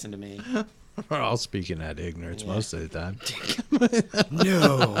 Don't listen to me. We're all speaking out of ignorance most of the time.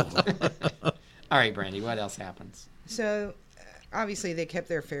 No. All right, Brandy, what else happens? So, obviously, they kept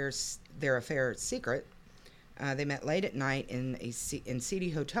their affair secret. They met late at night in seedy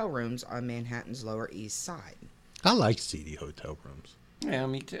hotel rooms on Manhattan's Lower East Side. I like seedy hotel rooms. Yeah,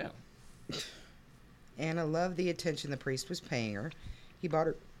 me too. Anna loved the attention the priest was paying her. He bought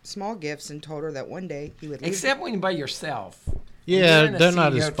her small gifts and told her that one day he would leave. Except when you're by yourself. Yeah, When you're in a they're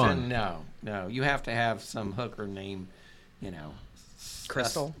not seedy as hotel, fun. No. You have to have some hooker named,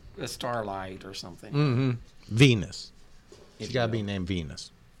 Crystal. A Starlight or something. Mm-hmm. Venus. If She got to you be will. named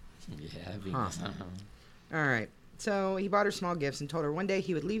Venus. Yeah, Venus. All right. So he bought her small gifts and told her one day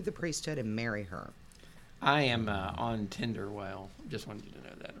he would leave the priesthood and marry her. I am on Tinder. Well, just wanted you to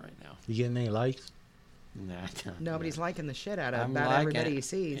know that right now. You getting any likes? Nah, I don't. Nobody's liking the shit out of I'm about liking everybody it. he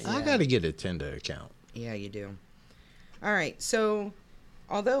sees. Yeah. I got to get a Tinder account. Yeah, you do. All right. So,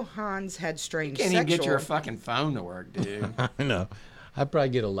 although Hans had strange Can't sexual... even get your fucking phone to work, dude. I know. I'd probably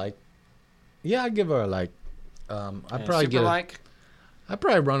get a like. Yeah, I'd give her a like. I'd probably super get. like. I'd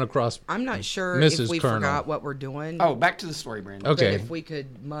probably run across. I'm not sure Mrs. if we Colonel. forgot what we're doing. Oh, back to the story, Brandon. Okay. But if we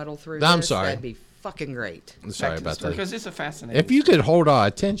could muddle through I'm this, sorry. that'd be fucking great. Sorry about that. Because it's a fascinating. If you could hold our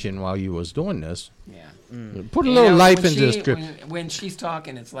attention while you was doing this, Yeah. put a little life when into the she- script. When she's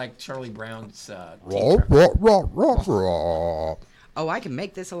talking, it's like Charlie Brown's. Raw, teacher. raw, raw, raw, raw. Oh, I can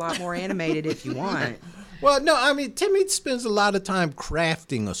make this a lot more animated if you want. Well, no, I mean Timmy spends a lot of time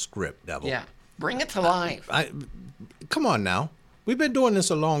crafting a script, Devil. Yeah. Bring it to life. Come on now, we've been doing this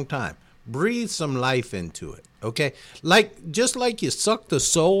a long time. Breathe some life into it, okay? Just like you suck the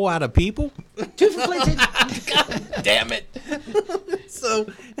soul out of people. Damn it! So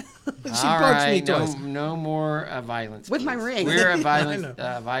she All punched me right, twice. no more violence. With my please. ring. We're a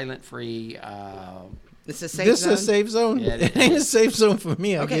know. violent-free. It's a safe This zone. is a safe zone. Yeah, it it ain't a safe zone for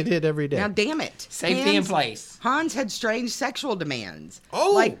me. I Okay. get hit every day. Now, damn it. Safety in place. Hans had strange sexual demands.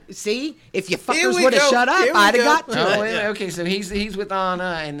 Oh. Like, see? If you Here fuckers we would have go. shut up, Here we I'd have go. got to Oh, it. okay, so he's with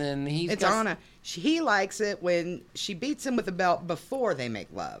Anna, and then It's Anna. He likes it when she beats him with a belt before they make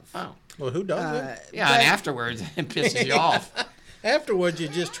love. Oh, Well, who doesn't? yeah, But- and afterwards it pisses you off. Afterwards,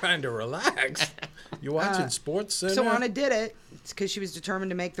 you're just trying to relax. You're watching Sports Center. So Anna did it because she was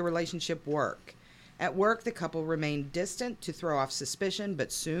determined to make the relationship work. At work, the couple remained distant to throw off suspicion,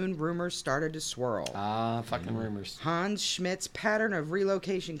 but soon rumors started to swirl. Fucking rumors. Hans Schmidt's pattern of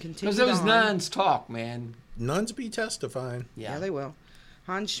relocation continued Because those on. nuns talk, man. Nuns be testifying. Yeah, they will.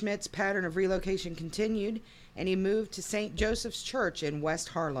 Hans Schmidt's pattern of relocation continued, and he moved to St. Joseph's Church in West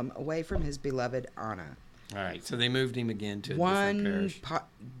Harlem, away from his beloved Anna. All right, so they moved him again to a different One parish.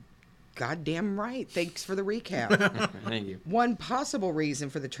 goddamn right. Thanks for the recap. Thank you. One possible reason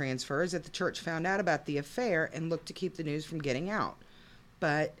for the transfer is that the church found out about the affair and looked to keep the news from getting out.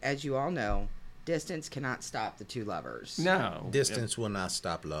 But, as you all know, distance cannot stop the two lovers. No. Distance will not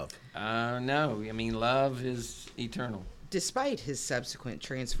stop love. No. I mean, love is eternal. Despite his subsequent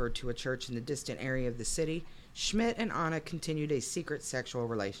transfer to a church in the distant area of the city, Schmidt and Anna continued a secret sexual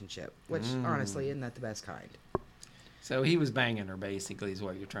relationship, which, honestly, isn't that the best kind? So he was banging her, basically, is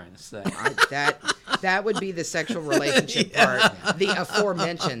what you're trying to say. That would be the sexual relationship part, the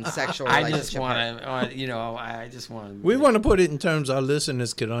aforementioned sexual I relationship just part. want to, I just want to. We want to put it in terms our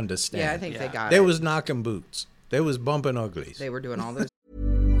listeners could understand. Yeah, I think they got They it. was knocking boots. They was bumping uglies. They were doing all those.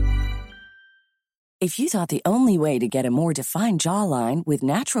 If you thought the only way to get a more defined jawline with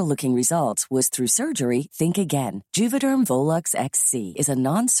natural-looking results was through surgery, think again. Juvederm Volux XC is a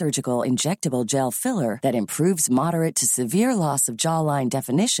non-surgical injectable gel filler that improves moderate to severe loss of jawline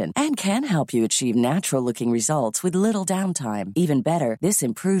definition and can help you achieve natural-looking results with little downtime. Even better, this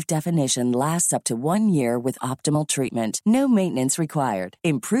improved definition lasts up to 1 year with optimal treatment. No maintenance required.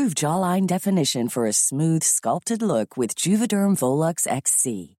 Improve jawline definition for a smooth, sculpted look with Juvederm Volux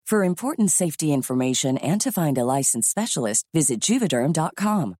XC. For important safety information information and to find a licensed specialist, visit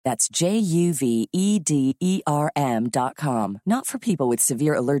Juvederm.com. That's JUVEDERM.com. Not for people with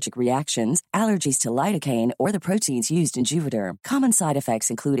severe allergic reactions, allergies to lidocaine, or the proteins used in Juvederm. Common side effects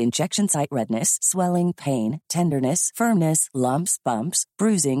include injection site redness, swelling, pain, tenderness, firmness, lumps, bumps,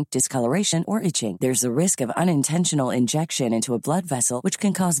 bruising, discoloration, or itching. There's a risk of unintentional injection into a blood vessel, which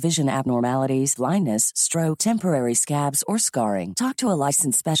can cause vision abnormalities, blindness, stroke, temporary scabs, or scarring. Talk to a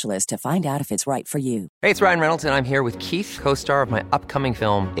licensed specialist to find out if it's right for you. Hey, it's Ryan Reynolds, and I'm here with Keith, co-star of my upcoming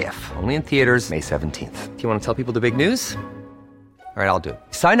film, If, only in theaters May 17th. Do you want to tell people the big news? All right, I'll do it.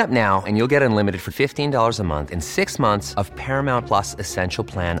 Sign up now and you'll get unlimited for $15 a month and 6 months of Paramount Plus Essential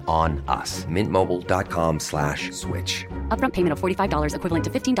Plan on us. MintMobile.com/switch. Upfront payment of $45 equivalent to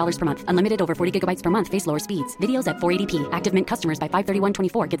 $15 per month. Unlimited over 40 gigabytes per month. Face lower speeds. Videos at 480p. Active Mint customers by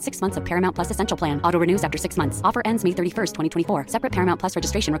 531.24 get 6 months of Paramount Plus Essential Plan. Auto renews after 6 months. Offer ends May 31st, 2024. Separate Paramount Plus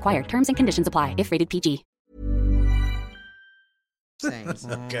registration required. Terms and conditions apply if rated PG.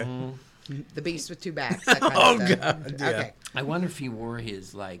 Okay. The beast with two backs. That kind of stuff. God. Yeah. Okay. I wonder if he wore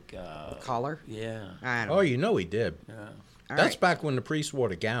his, Collar? Yeah. I don't Oh, you know he did. Yeah. All That's right. back when the priests wore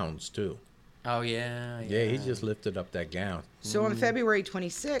the gowns, too. Oh, yeah. Yeah, he just lifted up that gown. So on February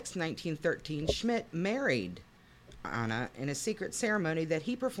 26, 1913, Schmidt married Anna in a secret ceremony that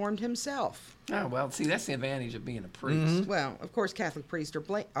he performed himself. Oh, well, see, that's the advantage of being a priest. Well, of course, Catholic priests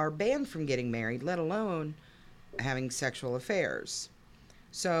are banned from getting married, let alone having sexual affairs.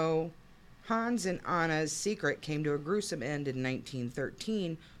 So Hans and Anna's secret came to a gruesome end in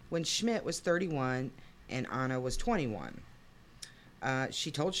 1913 when Schmidt was 31 and Anna was 21.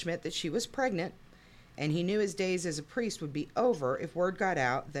 She told Schmidt that she was pregnant, and he knew his days as a priest would be over if word got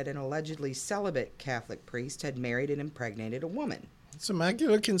out that an allegedly celibate Catholic priest had married and impregnated a woman. It's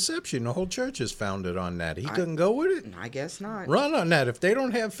Immaculate Conception. The whole church is founded on that. He couldn't go with it? I guess not. Run on that. If they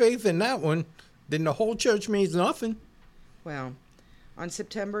don't have faith in that one, then the whole church means nothing. Well, on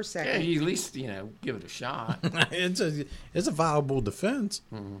September 2nd... Yeah, you at least, give it a shot. It's a viable defense.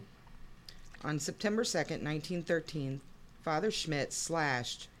 Mm-hmm. On September 2nd, 1913, Father Schmidt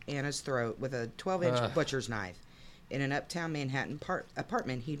slashed Anna's throat with a 12-inch butcher's knife in an uptown Manhattan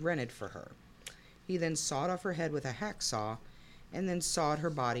apartment he'd rented for her. He then sawed off her head with a hacksaw and then sawed her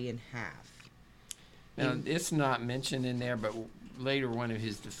body in half. Now, it's not mentioned in there, but later one of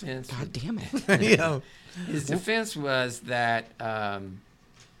his defense... God damn it. Yeah. His defense was that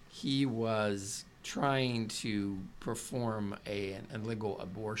he was trying to perform an illegal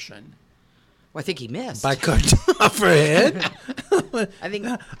abortion. Well, I think he missed. By cutting off her head?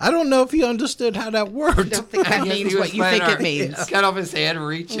 I don't know if he understood how that worked. I don't think that means what you think it means. Cut off his head,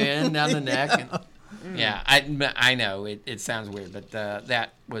 reach in down the neck. And, yeah, I know it sounds weird, but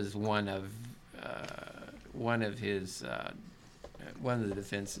that was one of his one of the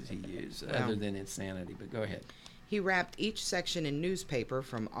defenses he used, other than insanity. But go ahead. He wrapped each section in newspaper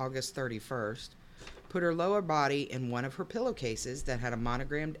from August 31st, put her lower body in one of her pillowcases that had a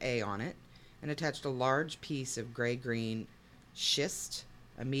monogrammed A on it, and attached a large piece of gray-green schist,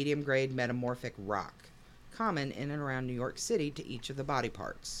 a medium-grade metamorphic rock, common in and around New York City, to each of the body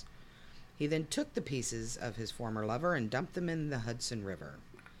parts. He then took the pieces of his former lover and dumped them in the Hudson River.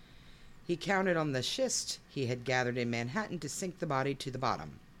 He counted on the schist he had gathered in Manhattan to sink the body to the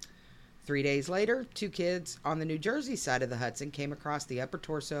bottom. 3 days later, 2 kids on the New Jersey side of the Hudson came across the upper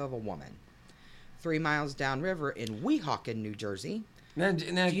torso of a woman. 3 miles downriver in Weehawken, New Jersey. Now, Do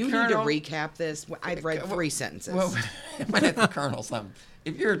you need to recap this? I've read 3 sentences. Well, I might have to Colonel something.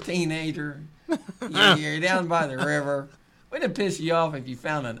 If you're a teenager, you're down by the river, wouldn't it piss you off if you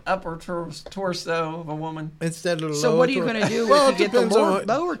found an upper torso of a woman? Instead of the So lower what are you going to do Well, if you it get the depends on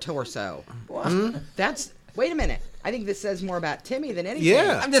lower torso? That's... Wait a minute. I think this says more about Timmy than anything.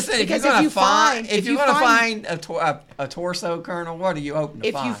 Yeah. I'm just saying, Because if you're find going to find a torso, Colonel, what are you hoping to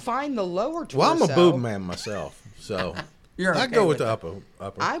if find? you find the lower torso... Well, I'm a boob man myself, so You're I okay go with with the it.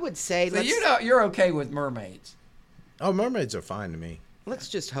 upper. I would say... So you're okay with mermaids? Oh, mermaids are fine to me. Let's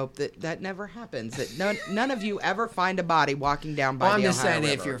just hope that never happens. That none of you ever find a body walking down by Well, I'm the just Ohio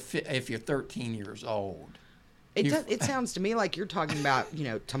saying River. if you're 13 years old. It sounds to me like you're talking about,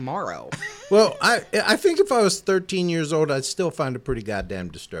 tomorrow. Well, I think if I was 13 years old, I'd still find it pretty goddamn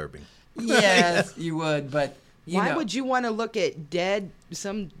disturbing. Yes, you would, but Why would you want to look at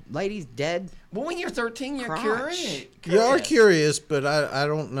some lady's dead? Well, when you're 13, you're crotch? curious. You are curious, but I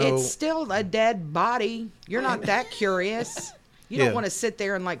don't know. It's still a dead body. You're not that curious. You don't want to sit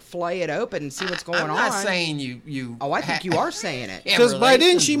there and like flay it open and see what's going on. I'm not saying you. Oh, I think you are saying it. Because by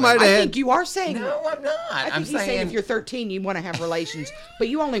then she might have I had. think you are saying it. No, I'm not. I'm saying if you're 13, you want to have relations, but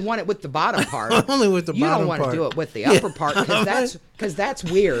you only want it with the bottom part. Only with the you bottom don't want part. to do it with the upper part because that's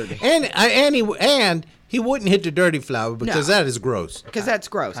weird. And he wouldn't hit the dirty flower because No. that is gross. Because that's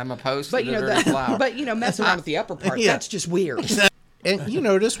gross. I'm opposed to but the you know dirty flower. But messing around with the upper part, Yeah. that's just weird. And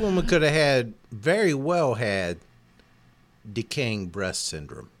this woman could have very well had decaying breast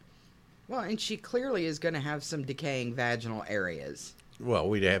syndrome. Well, and she clearly is going to have some decaying vaginal areas. Well,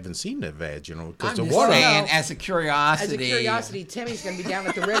 we haven't seen the vaginal because I'm the just water. saying, as a curiosity. Timmy's going to be down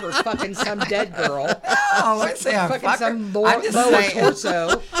at the river fucking some dead girl. Oh, let's say I'm fucking some I'm just lower saying,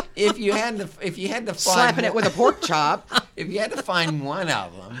 torso. If you had to find Slapping it with a pork chop. If you had to find one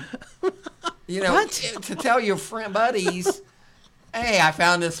of them, What? to tell your buddies, hey, I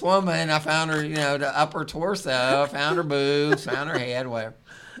found this woman. I found her, the upper torso. I found her boobs. Found her head. Whatever.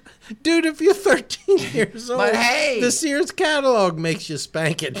 Dude, if you're 13 years old, But hey, the Sears catalog makes you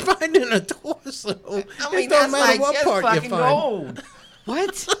spank it. Finding a torso. I mean, it don't that's matter like what just part you fucking find. gold.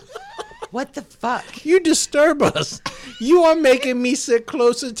 What? What the fuck? You disturb us. You are making me sit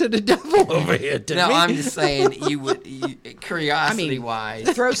closer to the devil over here. To No, me. I'm just saying curiosity-wise.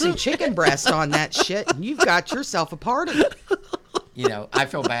 Throw some chicken breast on that shit, and you've got yourself a party. I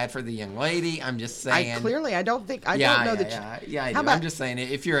feel bad for the young lady. I'm just saying. I don't know that. I How do. about- I'm just saying,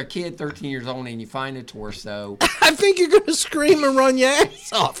 if you're a kid, 13 years old, and you find a torso, I think you're going to scream and run your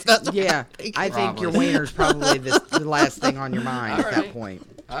ass off. That's what Yeah, I think your wiener's probably the last thing on your mind All at right. that point.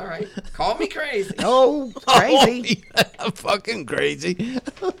 all right, call me crazy. Oh, crazy. Oh, yeah, fucking crazy.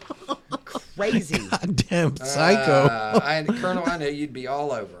 Crazy. Goddamn psycho. Colonel, I know you'd be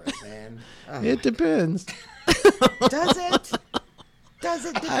all over it, man. It depends. Does it? Does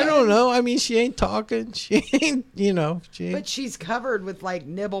it? I don't know. I mean, she ain't talking. She ain't, she ain't. But she's covered with like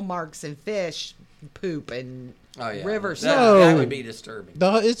nibble marks and fish poop and river that, stuff. that would be disturbing.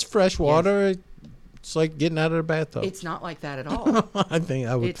 It's fresh water. It's like getting out of the bathtub. It's not like that at all. I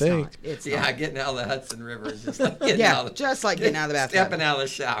would It's think. not. It's Yeah, not. getting out of the Hudson River is just like getting out of just like getting out of the bathtub. stepping out of the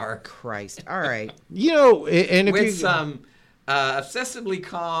shower Christ. All right. And if with some obsessively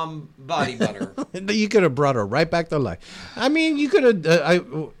calm body butter. you could have brought her right back to life. I mean, you could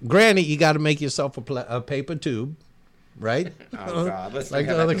have. Granted, you got to make yourself a paper tube, right? Oh God, let's Like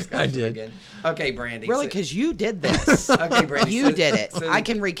have the that other guy discussion did. again. Okay, Brandy. Really, so- because you did this. okay, Brandy. You so- did it. so- I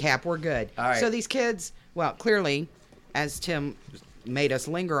can recap. We're good. All right. So these kids, well, clearly, as Tim made us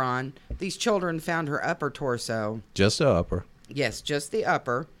linger on, these children found her upper torso. Just the upper. Yes, just the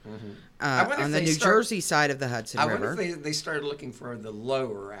upper. I wonder if On the they New start- Jersey side of the Hudson I River. wonder if they started looking for the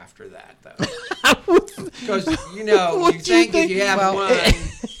lower after that, though. Because, you think if you have Well,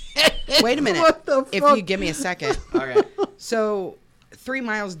 one... Wait a minute. What the If fuck? you give me a second. Okay. So, 3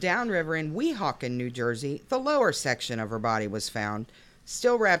 miles downriver in Weehawken, New Jersey, the lower section of her body was found,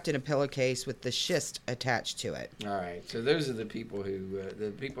 still wrapped in a pillowcase with the schist attached to it. All right. So those are the people who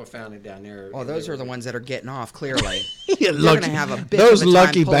found it down there. Well, those are the ones that are getting off, clearly. Yeah, You're going to have a bit those of a time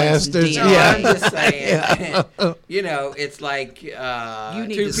lucky pulling some bastards. DNA. No, Yeah. I'm just saying. It's like You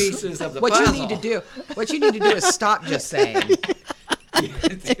need two to- pieces of the what puzzle. you need to do is stop just saying.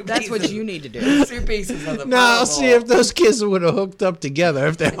 Two That's what pieces- you need to do. 2 pieces of the Now, puzzle. see if those kids would have hooked up together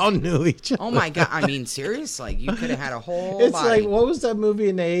if they all knew each other. Oh my God! I mean, seriously, you could have had a whole It's body. like, what was that movie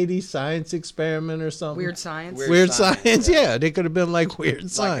in the 80s? Science Experiment or something? Weird Science. Weird Science, yeah. They could have been like Weird like a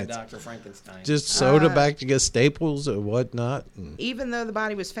Science. Dr. Frankenstein. Just sewed it back to get staples or whatnot. Even though the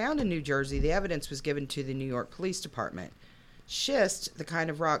body was found in New Jersey, the evidence was given to the New York Police Department. Schist, the kind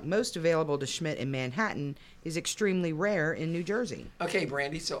of rock most available to Schmidt in Manhattan, is extremely rare in New Jersey. Okay,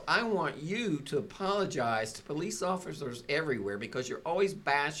 Brandy, so I want you to apologize to police officers everywhere because you're always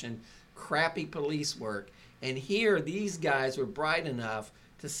bashing crappy police work. And here, these guys were bright enough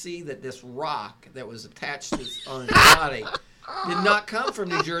to see that this rock that was attached to on his body did not come from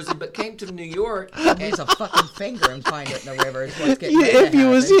New Jersey, but came to New York. Use a fucking finger and find it in the river. Is what's getting Yeah, ready if to he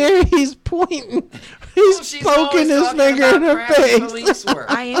was happen. here, he's pointing. Well, He's she's poking always his talking finger about in her crappy face. police work.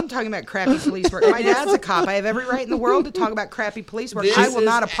 I am talking about crappy police work. My dad's a cop. I have every right in the world to talk about crappy police work. This I will is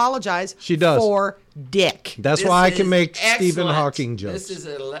not a- apologize She does. for dick. That's This why I can is make Stephen excellent. Hawking jokes. This is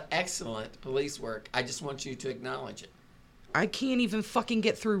excellent police work. I just want you to acknowledge it. I can't even fucking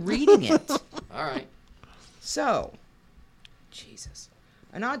get through reading it. All right. So, Jesus.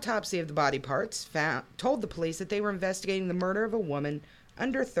 An autopsy of the body parts told the police that they were investigating the murder of a woman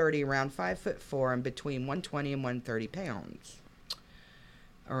under 30, around 5'4", and between 120 and 130 pounds.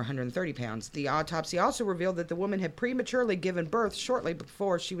 Or 130 pounds. The autopsy also revealed that the woman had prematurely given birth shortly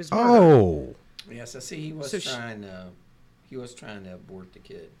before she was murdered. Oh. Yes, I see he was So He was trying to abort the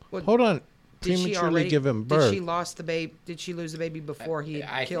kid. Well, Hold on. did she Prematurely already give him birth. Did she lose the baby before he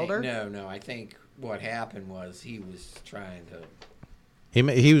killed her? No. I think what happened was he was trying to.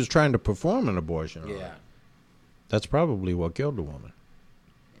 He was trying to perform an abortion. Yeah. That's probably what killed the woman.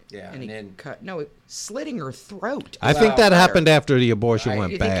 Yeah, And then slitting her throat. I think that happened after the abortion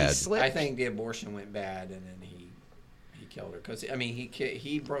went You think he bad. slit? I think the abortion went bad, and then he killed her because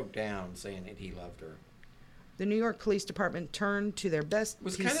he broke down saying that he loved her. The New York Police Department turned to their best. It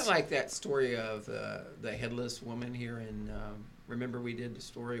was kind of like that story of the headless woman here in. Remember we did the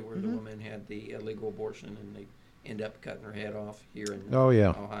story where the woman had the illegal abortion and they end up cutting her head off here in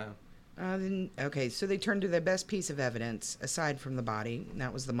Ohio. So they turned to their best piece of evidence aside from the body, and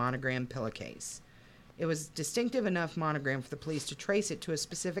that was the monogram pillowcase. It was distinctive enough monogram for the police to trace it to a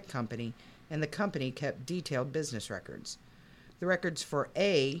specific company, and the company kept detailed business records. The records for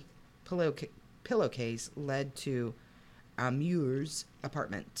a pillowcase led to Amure's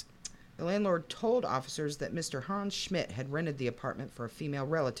apartment. The landlord told officers that Mr. Hans Schmidt had rented the apartment for a female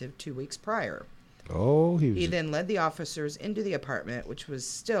relative 2 weeks prior. He then led the officers into the apartment, which was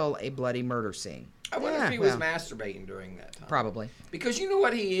still a bloody murder scene. I wonder if he was masturbating during that time. Probably. Because you know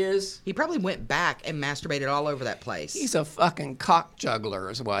what he is? He probably went back and masturbated all over that place. He's a fucking cock juggler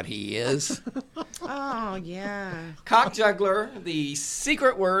is what he is. Oh, yeah. Cock juggler, the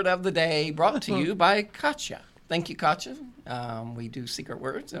secret word of the day, brought to you by Katya. Thank you, Katya. We do secret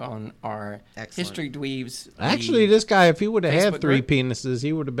words on our History Dweebs. Actually, this guy, if he would have had Facebook 3 group. penises,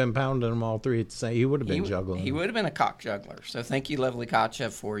 he would have been pounding them all 3 at the same. He would have been juggling. He would have been a cock juggler. So thank you, lovely Katya,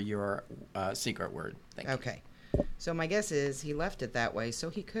 for your secret word. Thank you. Okay. So my guess is he left it that way so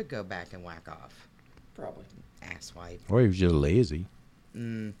he could go back and whack off. Probably. Asswipe. Or he was just lazy.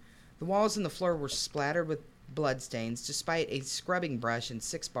 The walls and the floor were splattered with bloodstains, despite a scrubbing brush and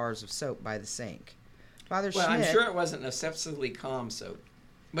 6 bars of soap by the sink. Father Schmidt. I'm sure it wasn't excessively calm soap,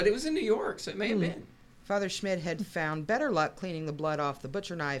 but it was in New York, so it may have been. Father Schmidt had found better luck cleaning the blood off the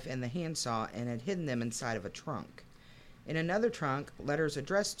butcher knife and the handsaw and had hidden them inside of a trunk. In another trunk, letters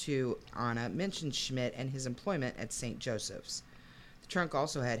addressed to Anna mentioned Schmidt and his employment at St. Joseph's. The trunk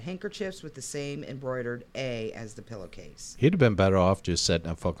also had handkerchiefs with the same embroidered A as the pillowcase. He'd have been better off just setting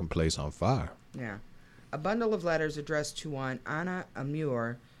that fucking place on fire. Yeah. A bundle of letters addressed to one Anna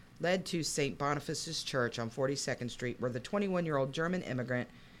Amur led to St. Boniface's Church on 42nd Street, where the 21-year-old German immigrant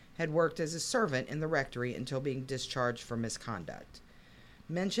had worked as a servant in the rectory until being discharged for misconduct.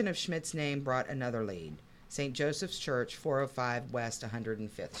 Mention of Schmidt's name brought another lead. St. Joseph's Church, 405 West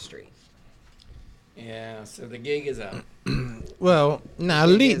 105th Street. Yeah, so the gig is up. Well, now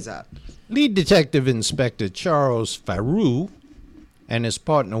lead detective Inspector Charles Farou and his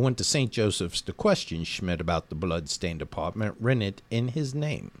partner went to St. Joseph's to question Schmidt about the blood-stained apartment rented in his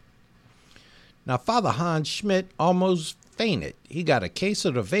name. Now, Father Hans Schmidt almost fainted. He got a case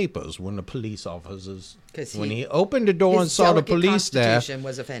of the vapors when the police officers, when he opened the door and saw the police there,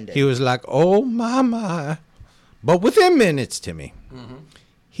 was offended. he was like, oh, my. But within minutes, Timmy,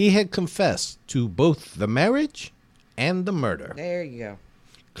 he had confessed to both the marriage and the murder. There you go.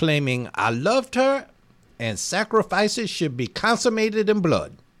 Claiming, I loved her and sacrifices should be consummated in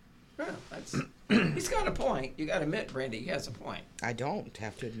blood. Well, he's got a point. You got to admit, Brandy, he has a point. I don't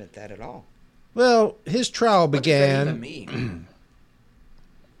have to admit that at all. Well, his trial began. What does that even mean?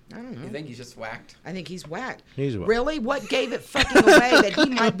 I don't know. You think he's just whacked? I think he's whacked. He's whacked. Really? What gave it fucking away that he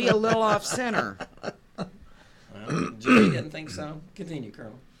might be a little off center? Well, Jerry didn't think so. Continue,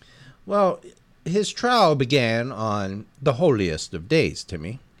 Colonel. Well, his trial began on the holiest of days,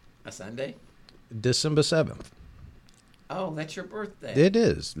 Timmy. A Sunday? December 7th. Oh, that's your birthday. It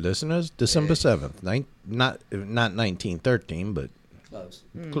is, listeners. December 7th. Not 1913, but Close.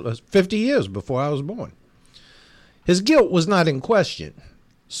 close, 50 years before I was born. His guilt was not in question.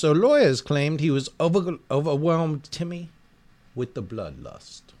 So lawyers claimed he was overwhelmed, Timmy, with the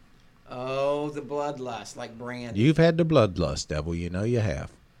bloodlust. Oh, the bloodlust, like Brandy. You've had the bloodlust, devil. You know you have.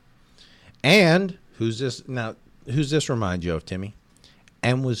 And who's this remind you of, Timmy?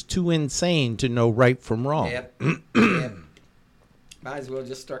 And was too insane to know right from wrong. Yep. Yep. Might as well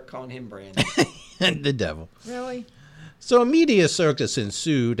just start calling him Brandy. The devil. Really? So a media circus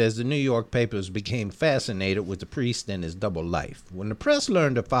ensued as the New York papers became fascinated with the priest and his double life. When the press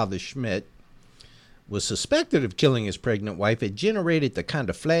learned that Father Schmidt was suspected of killing his pregnant wife, it generated the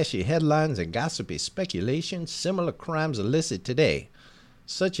kind of flashy headlines and gossipy speculation similar crimes elicit today,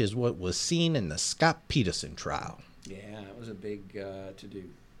 such as what was seen in the Scott Peterson trial. Yeah, it was a big to-do.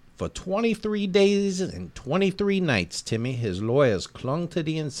 For 23 days and 23 nights, Timmy, his lawyers clung to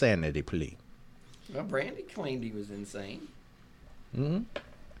the insanity plea. Well, Brandy claimed he was insane.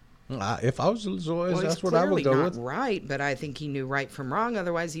 If I was Zoyas, Well, that's what I would go not with. Right, but I think he knew right from wrong.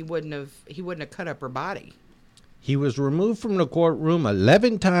 Otherwise, he wouldn't have cut up her body. He was removed from the courtroom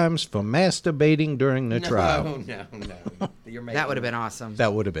 11 times for masturbating during the trial. No. You're making That would have been awesome.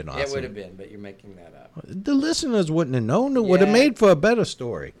 That would have been awesome. It would have been, but you're making that up. The listeners wouldn't have known. It would have made for a better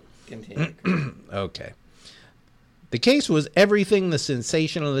story. Continue. Okay. The case was everything the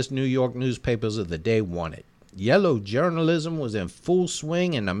sensationalist New York newspapers of the day wanted. Yellow journalism was in full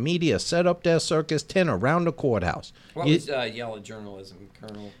swing, and the media set up their circus tent around the courthouse. What was yellow journalism,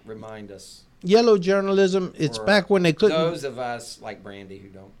 Colonel? Remind us. Yellow journalism, it's back when they couldn't... Those of us like Brandy who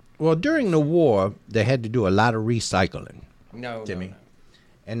don't. Well, during the war, they had to do a lot of recycling. No.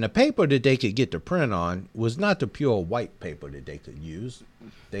 And the paper that they could get to print on was not the pure white paper that they could use.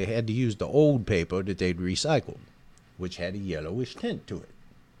 They had to use the old paper that they'd recycled, which had a yellowish tint to it.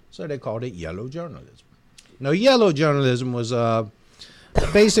 So they called it yellow journalism. Now, yellow journalism was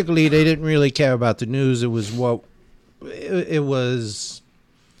basically they didn't really care about the news. It was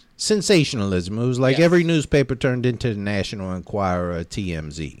sensationalism. It was like every newspaper turned into the National Enquirer or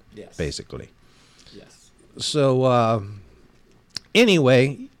TMZ, basically. Yes. So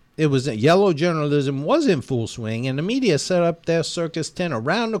anyway, it was yellow journalism was in full swing, and the media set up their circus tent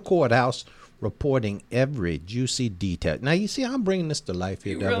around the courthouse, reporting every juicy detail. Now, you see, I'm bringing this to life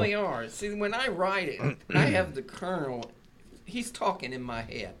here, You Devil. really are. See, when I write it, I have the Colonel. He's talking in my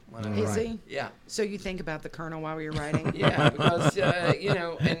head when I Is write. he? Yeah. So you think about the Colonel while you're writing? Yeah, because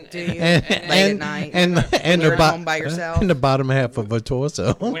and Do you? And, Late at night? and you're the at home by yourself? and the bottom half of a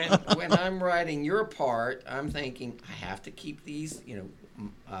torso. when I'm writing your part, I'm thinking I have to keep these.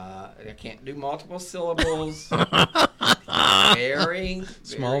 I can't do multiple syllables. Very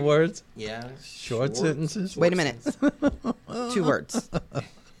Small words, Yeah. short sentences. Wait a minute. 2 words.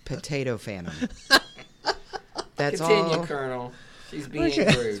 Potato phantom. That's Continue, all. Colonel. She's being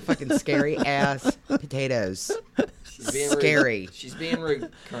It's rude. fucking scary ass potatoes. She's being scary. Rude. She's being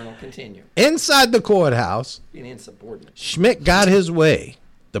rude, Colonel. Continue. Inside the courthouse, Being insubordinate. Schmidt got his way.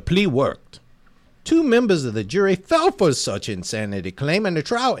 The plea worked. 2 members of the jury fell for such insanity claim, and the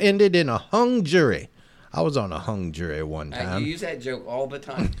trial ended in a hung jury. I was on a hung jury one You time. use that joke all the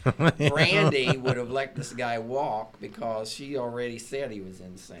time. Brandy would have let this guy walk because she already said he was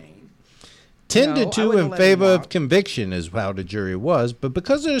insane. 10 No, to I 2 wouldn't in let him favor of walk. conviction is how the jury was, but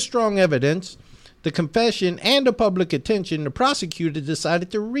because of the strong evidence, the confession, and the public attention, the prosecutor decided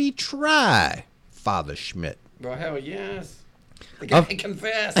to retry Father Schmidt. Well, hell yes. The guy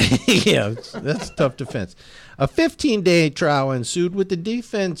confessed. Yeah, that's a tough defense. A 15-day trial ensued with the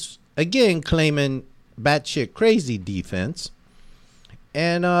defense again claiming batshit crazy defense.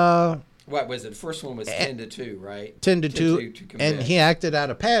 And What was it? The first one was 10 to 2, right? 10 to 2, to and convict. he acted out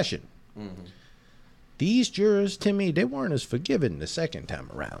of passion. Mm-hmm. These jurors, Timmy, they weren't as forgiving the second time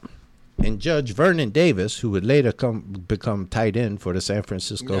around. And Judge Vernon Davis, who would later become tight end for the San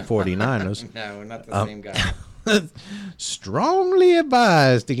Francisco 49ers, No, not the same guy. strongly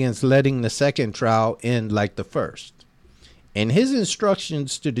advised against letting the second trial end like the first. In his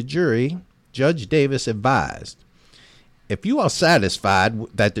instructions to the jury, Judge Davis advised, if you are satisfied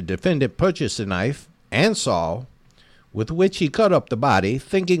that the defendant purchased a knife and saw with which he cut up the body,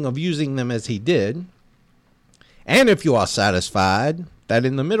 thinking of using them as he did, and if you are satisfied that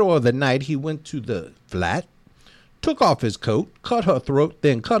in the middle of the night he went to the flat, took off his coat, cut her throat,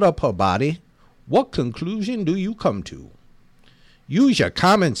 then cut up her body, what conclusion do you come to? Use your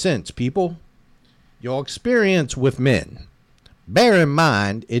common sense, people. Your experience with men. Bear in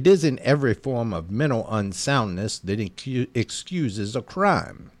mind, it isn't every form of mental unsoundness that excuses a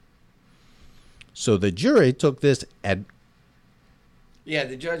crime. So the jury took this Yeah,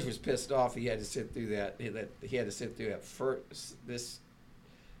 the judge was pissed off. He had to sit through that. He had to sit through that first.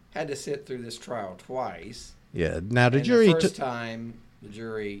 Had to sit through this trial twice. Yeah. Now the And jury the first time, the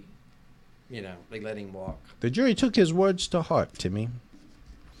jury, they let him walk. The jury took his words to heart, Timmy.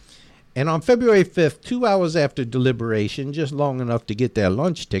 And on February 5th, 2 hours after deliberation, just long enough to get their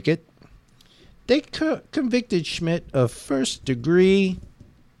lunch ticket, they convicted Schmidt of first-degree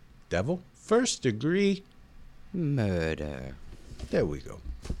murder. There we go.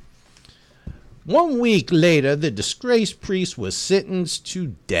 1 week later, the disgraced priest was sentenced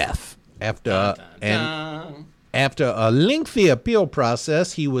to death. After a lengthy appeal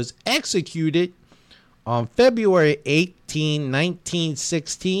process, he was executed on February 18,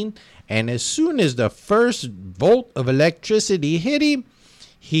 1916, and as soon as the first volt of electricity hit him,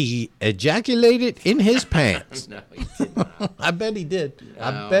 he ejaculated in his pants. No, he did not. I bet he did.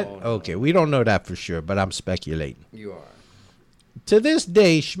 No, Okay, we don't know that for sure, but I'm speculating. You are. To this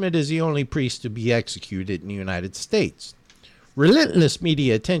day, Schmidt is the only priest to be executed in the United States. Relentless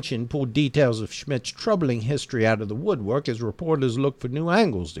media attention pulled details of Schmidt's troubling history out of the woodwork as reporters looked for new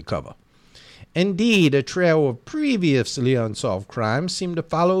angles to cover. Indeed, a trail of previously unsolved crimes seemed to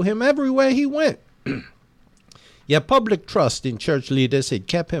follow him everywhere he went. Yet public trust in church leaders had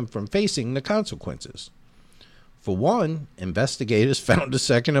kept him from facing the consequences. For one, investigators found a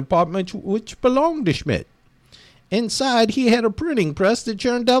second apartment which belonged to Schmidt. Inside, he had a printing press that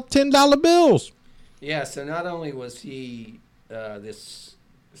churned out $10 bills. Yeah, so not only was he this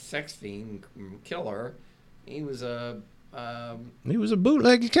sex fiend killer, he was a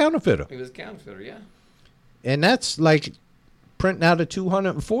bootlegger counterfeiter. He was a counterfeiter, yeah. And that's like printing out a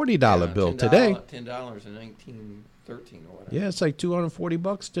 $240 bill today. $10 in 1913 or whatever. Yeah, it's like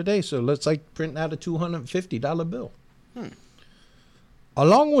 $240 today. So let's like printing out a $250 bill.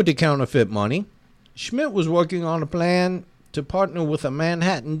 Along with the counterfeit money, Schmidt was working on a plan to partner with a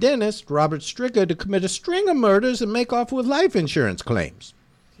Manhattan dentist, Robert Stricker, to commit a string of murders and make off with life insurance claims.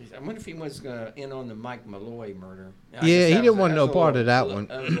 I wonder if he was going to end on the Mike Malloy murder. Yeah, he didn't want no part of that one.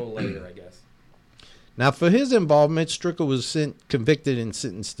 That was a little later, I guess. Now, for his involvement, Stricker was convicted and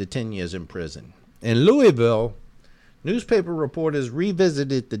sentenced to 10 years in prison. In Louisville, newspaper reporters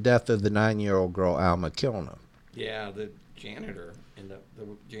revisited the death of the 9-year-old girl, Alma Kilner. Yeah, the janitor ended up.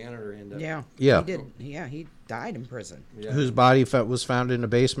 Yeah. Yeah. He did. Yeah, he died in prison. Yeah. Whose body was found in the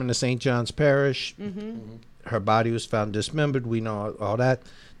basement of St. John's Parish. Mm-hmm. Her body was found dismembered. We know all that.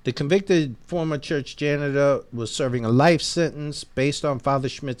 The convicted former church janitor was serving a life sentence based on Father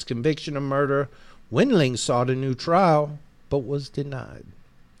Schmidt's conviction of murder. Windling sought a new trial, but was denied.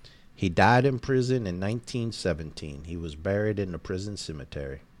 He died in prison in 1917. He was buried in the prison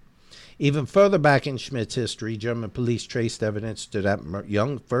cemetery. Even further back in Schmidt's history, German police traced evidence to that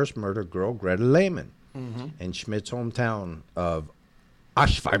young first murder girl, Greta Lehmann, in Schmidt's hometown of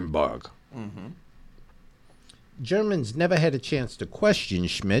Aschweinberg. Germans never had a chance to question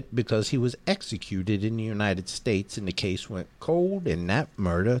Schmidt because he was executed in the United States and the case went cold, and that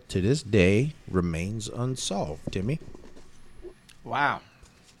murder to this day remains unsolved. Timmy? Wow.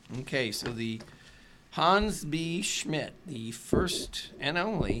 Okay, so the Hans B. Schmidt, the first and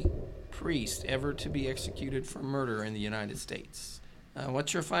only priest ever to be executed for murder in the United States.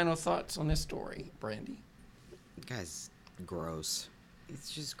 What's your final thoughts on this story, Brandy? Guy's gross.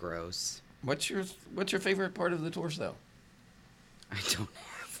 It's just gross. What's your favorite part of the torso? I don't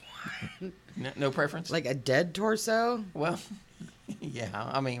have one. No preference? Like a dead torso? Well, yeah.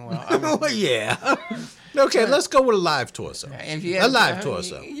 I mean, yeah. Okay, let's go with a live torso. If you have, a live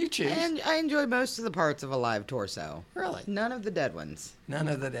torso. You choose. And I enjoy most of the parts of a live torso. Really? None of the dead ones. None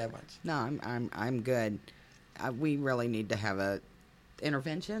of the dead ones. No, I'm good. We really need to have a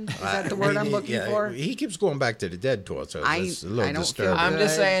intervention. Is that the word I'm looking for? He keeps going back to the dead torso. It's a little I don't disturbing. I'm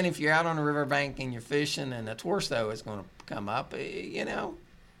just Good. saying, if you're out on a riverbank and you're fishing and the torso is going to come up, you know.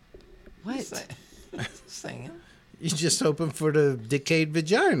 What? Saying. You're just hoping for the decayed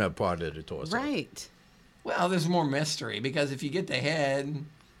vagina part of the torso. Right. Well, there's more mystery because if you get the head,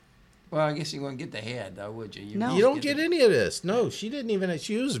 well, I guess you wouldn't get the head, though, would you? No. You don't get any of this. No, she didn't even.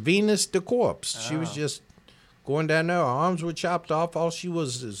 She was Venus the corpse. She was just going down there. Her arms were chopped off. All she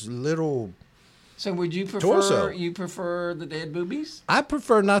was is little. So would you prefer? Torso. You prefer the dead boobies? I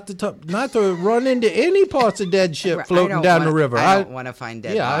prefer not to run into any parts of dead shit floating down the river. I don't want to find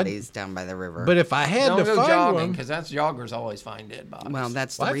dead bodies down by the river. But if I had Don't to go find jogging one, because that's joggers always find dead bodies. well,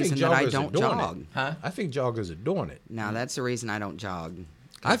 that's the Well, I think reason that I joggers are don't doing jog. it. Huh? I think joggers are doing it. No, that's the reason I don't jog.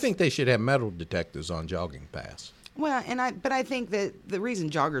 I think they should have metal detectors on jogging paths. Well, but I think that the reason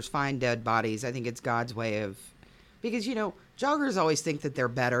joggers find dead bodies, I think it's God's way of, because joggers always think that they're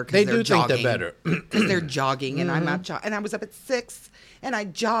better because They they're do think jogging. they're better. Because they're jogging, and I'm out and I was up at 6, and I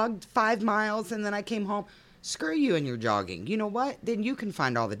jogged 5 miles, and then I came home. Screw you and your jogging. You know what? Then you can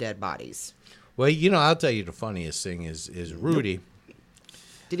find all the dead bodies. Well, I'll tell you the funniest thing is Rudy.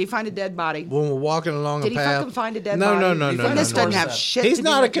 Did he find a dead body? When we're walking along Did a he path. fucking find a dead No, body? no. This doesn't no. have shit He's to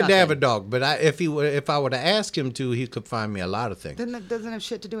not do a with cadaver nothing. dog, but if I were to ask him to, he could find me a lot of things. Then that doesn't have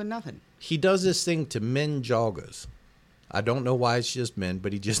shit to do with nothing. He does this thing to men joggers. I don't know why it's just men,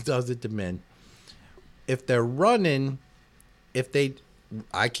 but he just does it to men. If they're running,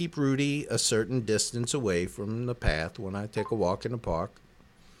 I keep Rudy a certain distance away from the path when I take a walk in the park.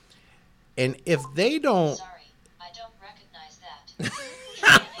 And if they don't... Sorry, I don't recognize that.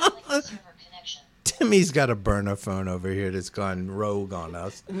 Server connection. Timmy's got a burner phone over here that's gone rogue on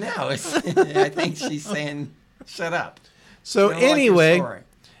us. No, I think she's saying, "Shut up." So You don't like your anyway... story.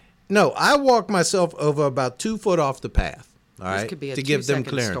 No, I walk myself over about 2 foot off the path, all This right, could be a to give them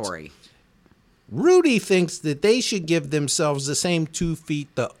 2-second clearance. story. Rudy thinks that they should give themselves the same 2 feet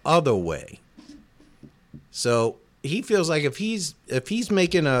the other way. So he feels like if he's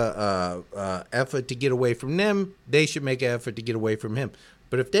making a effort to get away from them, they should make an effort to get away from him.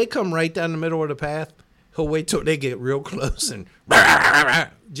 But if they come right down the middle of the path, he'll wait till they get real close and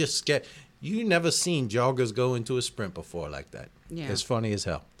just scared. You never seen joggers go into a sprint before like that. Yeah. It's funny as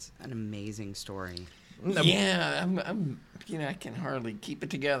hell. It's an amazing story. Yeah, I'm I can hardly keep it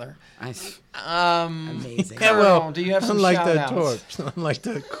together. Amazing. Yeah, well, do you have some shout-outs? Unlike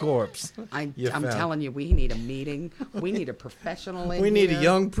the corpse. I'm telling you, we need a meeting. We need a professional in We need here. a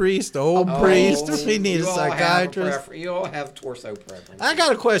young priest, an old priest. We need a psychiatrist. You all have torso preference. I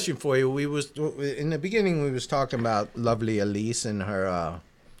got a question for you. In the beginning, we was talking about lovely Elise and her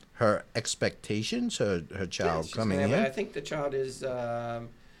expectations, her child coming in. I think the child is.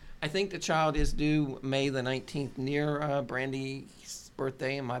 I think the child is due May the 19th, near Brandy's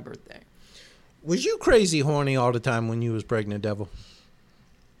birthday and my birthday. Was you crazy horny all the time when you was pregnant, Devil?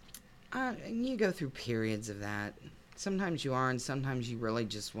 You go through periods of that. Sometimes you are, and sometimes you really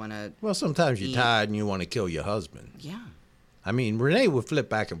just want to. Well, sometimes you're tired and you want to kill your husband. Yeah. I mean, Renee would flip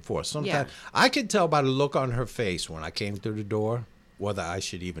back and forth. Sometimes I could tell by the look on her face when I came through the door whether I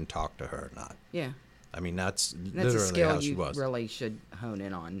should even talk to her or not. Yeah. I mean, that's a literally skill how she was. You really should hone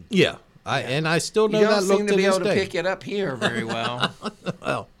in on. Yeah. And I still know you that look to this day. You don't seem to be able to pick it up here very well.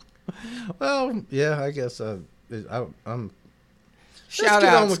 well, yeah, I guess I'm. Shout-outs, let's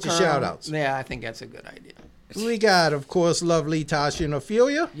get on with the shout-outs. Yeah, I think that's a good idea. We got, of course, lovely Tasha and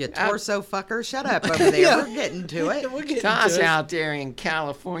Ophelia. You torso fucker. Shut up over there. We're getting to it. Tasha out there in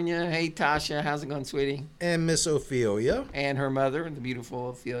California. Hey, Tasha. How's it going, sweetie? And Miss Ophelia. And her mother, the beautiful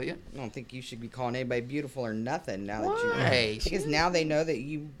Ophelia. I don't think you should be calling anybody beautiful or nothing now Why? that you... Because now they know that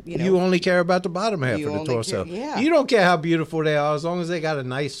you know... You only care about the bottom half of the torso. You don't care how beautiful they are as long as they got a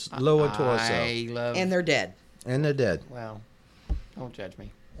nice lower torso. And they're dead. And they're dead. Well, don't judge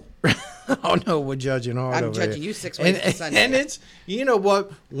me. Oh no, we're judging hard I'm over judging here. You 6 ways to Sunday. And it's, you know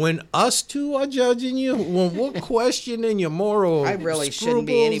what? When us two are judging you, when we're questioning your moral I really shouldn't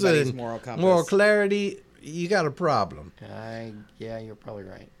be anybody's moral compass. Moral clarity, you got a problem. Yeah, you're probably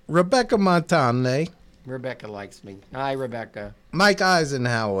right. Rebecca Montane. Rebecca likes me. Hi, Rebecca. Mike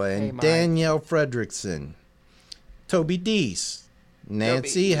Eisenhower and Hey, Mike. Danielle Fredrickson. Toby Deese.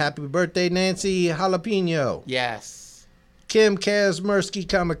 Nancy, Toby. happy birthday, Nancy Jalapeno. Yes. Kim Kazmersky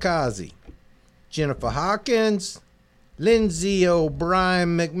Kamikaze. Jennifer Hawkins. Lindsay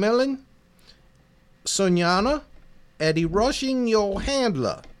O'Brien McMillan. Sonyana. Eddie Rushing, your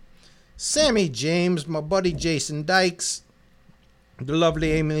handler. Sammy James, my buddy Jason Dykes. The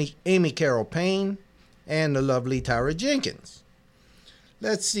lovely Amy Carol Payne. And the lovely Tyra Jenkins.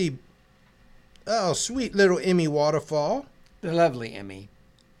 Let's see. Oh, sweet little Emmy Waterfall. The lovely Emmy.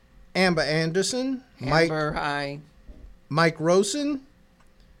 Amber Anderson. Amber, hi. Mike Rosen.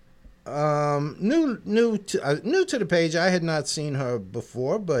 New to the page. I had not seen her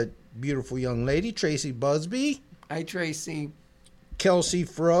before, but beautiful young lady. Tracy Busby. Hi, Tracy. Kelsey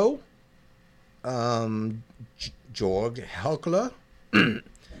Froh. Jorg Helkler.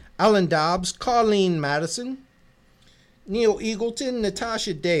 Alan Dobbs. Colleen Madison. Neil Eagleton.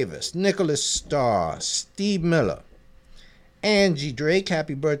 Natasha Davis. Nicholas Starr. Steve Miller. Angie Drake.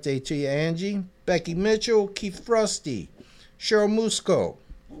 Happy birthday to you, Angie. Becky Mitchell. Keith Frosty. Cheryl Musco.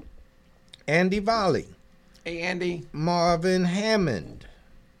 Andy Volley. Hey, Andy. Marvin Hammond.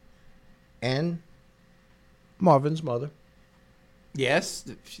 And Marvin's mother. Yes,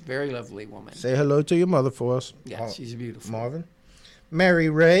 she's a very lovely woman. Say hello to your mother for us. Yeah, she's beautiful. Marvin. Mary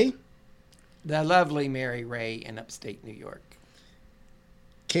Ray. The lovely Mary Ray in upstate New York.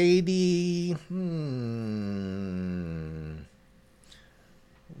 Katie.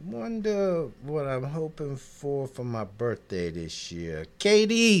 Wonder what I'm hoping for my birthday this year.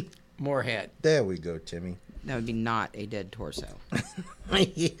 Katie. Moorhead. There we go, Timmy. That would be not a dead torso.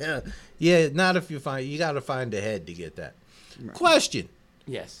 Yeah. Not if you got to find the head to get that. Right. Question.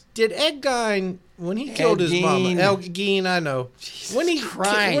 Yes. Did Ed Gein, when he killed his mama, El Gein, I know. Jesus when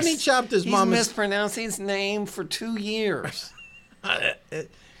he chopped his mama, he's mispronouncing his name for 2 years.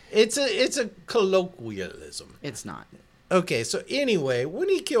 It's a colloquialism. It's not. Okay, so anyway, when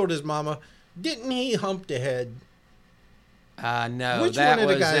he killed his mama, didn't he hump the head? No. Which that one of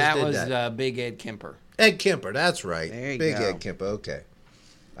the was guys did that? Big Ed Kemper. Ed Kemper, that's right. There you Big go. Ed Kemper, okay.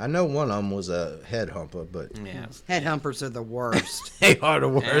 I know one of them was a head humper, but yeah, head humpers are the worst. They are the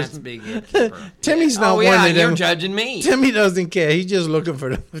worst. That's Big Ed Kemper. Timmy's not one of them. You're judging me. Timmy doesn't care. He's just looking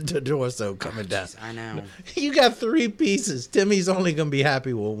for the torso coming down. I know. You got 3 pieces. Timmy's only gonna be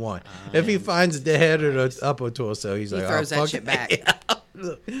happy with one. If he finds the head or the upper torso, he throws that shit back.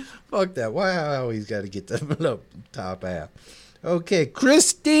 Fuck that. Why I always got to get the top half? Okay,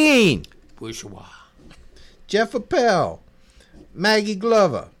 Christine. Bourgeois. Jeff Appel, Maggie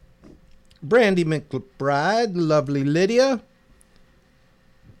Glover, Brandy McBride, lovely Lydia,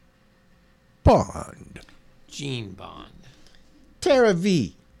 Bond, Gene Bond, Tara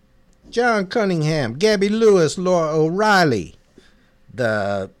V, John Cunningham, Gabby Lewis, Laura O'Reilly,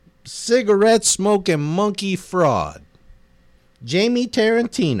 the cigarette smoking monkey fraud, Jamie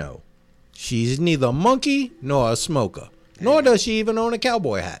Tarantino. She's neither a monkey nor a smoker, nor does she even own a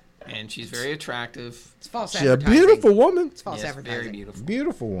cowboy hat. And she's very attractive. It's false She's a advertising. beautiful woman. It's false Yes, advertising. very beautiful.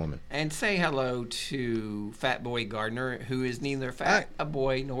 Beautiful woman. And say hello to Fat Boy Gardner, who is neither fat a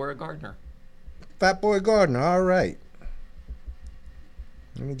boy nor a gardener. Fat Boy Gardner, all right.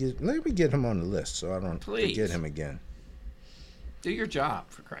 Let me get him on the list so I don't Please. forget him again. Do your job,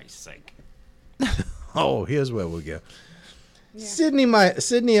 for Christ's sake. Oh, here's where we'll go. Sydney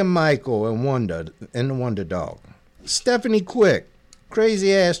and Michael and the Wonder Dog. Stephanie Quick,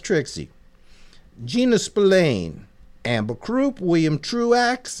 Crazy Ass Trixie, Gina Spillane, Amber Croup, William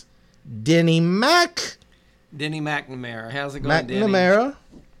Truax, Denny McNamara. How's it going, Denny? McNamara,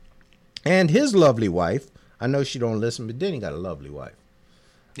 and his lovely wife. I know she don't listen, but Denny got a lovely wife.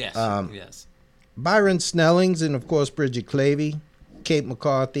 Yes, yes. Byron Snellings, and of course Bridget Clavey, Kate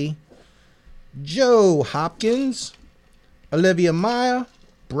McCarthy, Joe Hopkins, Olivia Meyer,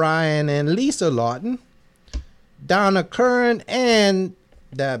 Brian and Lisa Lawton, Donna Curran, and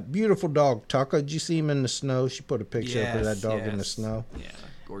that beautiful dog Tucker. Did you see him in the snow? She put a picture up of that dog in the snow. Yeah,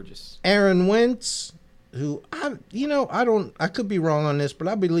 gorgeous. Aaron Wentz, who I could be wrong on this, but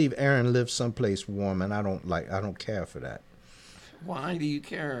I believe Aaron lives someplace warm, and I don't care for that. Why do you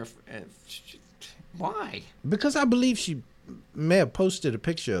care? Why? Because I believe she may have posted a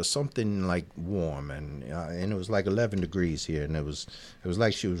picture of something like warm, and it was like 11 degrees here, and it was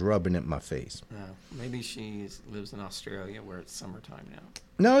like she was rubbing it in my face. Maybe she lives in Australia where it's summertime now.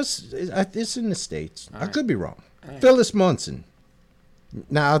 No, it's in the States. All I right. could be wrong. All right. Phyllis Munson.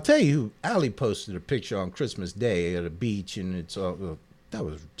 Now I'll tell you, Allie posted a picture on Christmas Day at a beach, and it's all that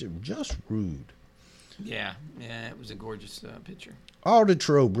was just rude. Yeah, it was a gorgeous picture. Alda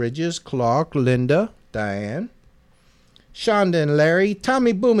Trowbridges, Clark, Linda, Diane, Shonda and Larry,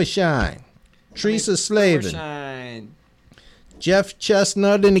 Tommy Boomershine, Teresa Slavin, Shine. Jeff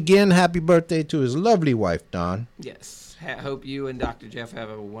Chestnut, and again, happy birthday to his lovely wife, Dawn. Yes. Hope you and Dr. Jeff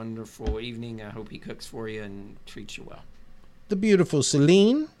have a wonderful evening. I hope he cooks for you and treats you well. The beautiful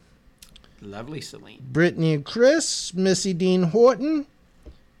Celine, Lovely Celine. Brittany and Chris, Missy Dean Horton.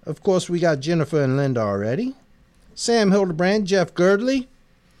 Of course, we got Jennifer and Linda already. Sam Hildebrand, Jeff Girdley.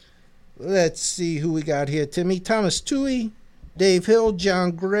 Let's see who we got here, Timmy. Thomas Toohey, Dave Hill,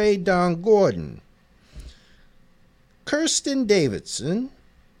 John Gray, Don Gordon. Kirsten Davidson,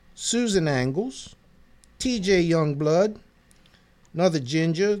 Susan Angles, TJ Youngblood, another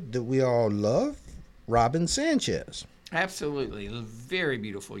ginger that we all love, Robin Sanchez. Absolutely. A very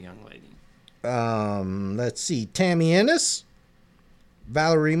beautiful young lady. Let's see, Tammy Ennis,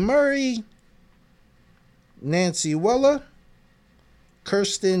 Valerie Murray, Nancy Weller,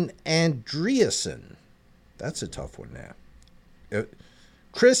 Kirsten Andreasen. That's a tough one now.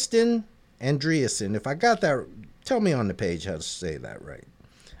 Kristen Andreasen. If I got that, tell me on the page how to say that right.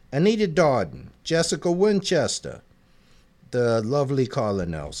 Anita Darden, Jessica Winchester, the lovely Carla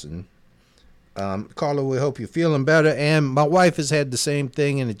Nelson. Carla, we hope you're feeling better. And my wife has had the same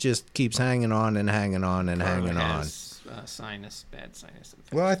thing, and it just keeps hanging on and hanging on and hanging on. Bad sinus infection.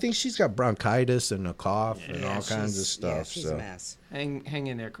 Well, I think she's got bronchitis and a cough and all kinds of stuff. Yeah, she's so a mess. Hang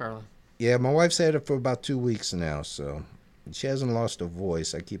in there, Carla. yeah, my wife's had it for about 2 weeks now, so she hasn't lost her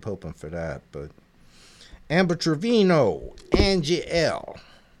voice. I keep hoping for that. But Amber Trevino, Angie L.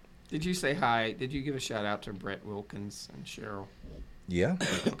 Did you say hi? Did you give a shout out to Brett Wilkins and Cheryl? Yeah.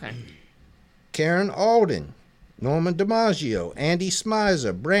 Okay. Karen Alden, Norman DiMaggio, Andy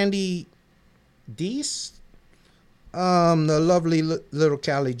Smizer, Brandy Deese, the lovely little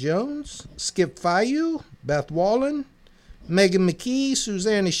Callie Jones, Skip Fayu, Beth Wallen, Megan McKee,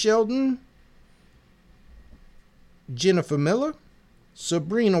 Susanna Sheldon, Jennifer Miller,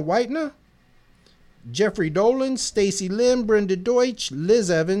 Sabrina Whitener, Jeffrey Dolan, Stacy Lynn, Brenda Deutsch,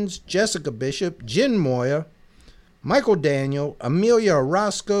 Liz Evans, Jessica Bishop, Jen Moyer, Michael Daniel, Amelia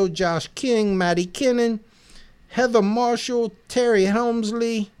Orozco, Josh King, Maddie Kinnan, Heather Marshall, Terry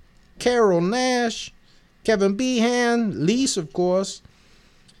Helmsley, Carol Nash, Kevin Behan, Lise, of course,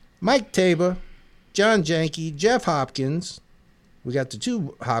 Mike Tabor, John Janke, Jeff Hopkins. We got the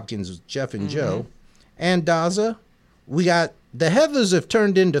two Hopkins, Jeff and Joe, and Daza. We got the Heathers have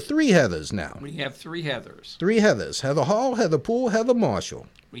turned into three Heathers now. We have three Heathers. Three Heathers. Heather Hall, Heather Poole, Heather Marshall.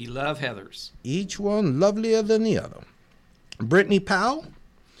 We love Heathers. Each one lovelier than the other. Brittany Powell,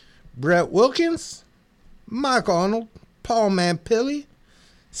 Brett Wilkins, Mike Arnold, Paul Mampilli,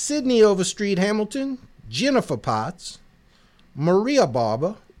 Sydney Overstreet Hamilton, Jennifer Potts, Maria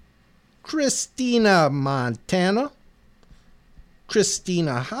Barber, Christina Montana,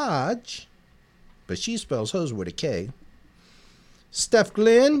 Christina Hodge, but she spells hers with a K, Steph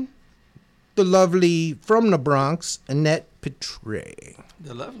Glenn, the lovely from the Bronx, Annette Petray.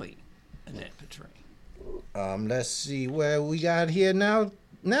 The lovely Annette Petray. Let's see where we got here now.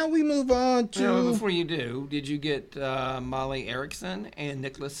 Now we move on to... No, before you do, did you get Molly Erickson and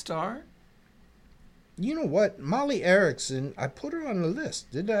Nicholas Starr? You know what? Molly Erickson, I put her on the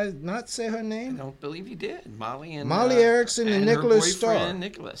list. Did I not say her I name? don't believe you did. Molly Erickson and Nicholas Starr. Her boyfriend,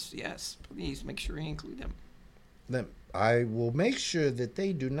 Nicholas, yes. Please make sure you include them. Then I will make sure that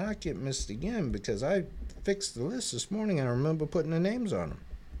they do not get missed again because I fixed the list this morning and I remember putting the names on them.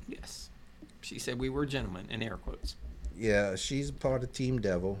 Yes. She said we were gentlemen, in air quotes. Yeah, she's a part of Team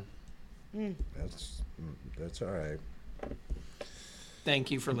Devil. That's all right. Thank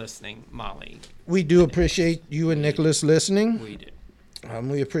you for listening, Molly. We do appreciate you and Nicholas listening. We do.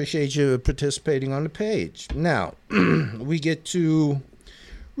 We appreciate you participating on the page. Now, we get to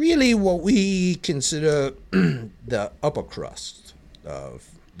really what we consider the upper crust of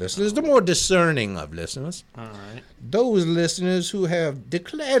listeners, the more discerning of listeners. All right. Those listeners who have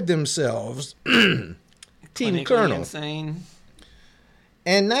declared themselves Team Clinically Colonel. Insane.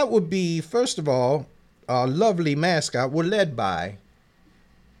 And that would be, first of all, our lovely mascot. We're led by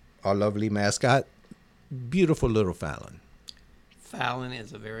our lovely mascot, beautiful little Fallon. Fallon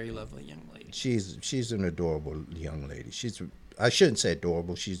is a very lovely young lady. She's an adorable young lady. I shouldn't say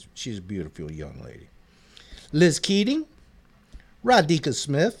adorable. She's a beautiful young lady. Liz Keating, Radhika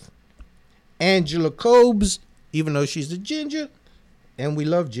Smith, Angela Cobes, even though she's a ginger, and we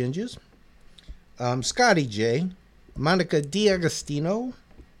love gingers. Scotty J, Monica D'Agostino,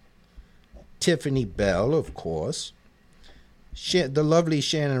 Tiffany Bell, of course, the lovely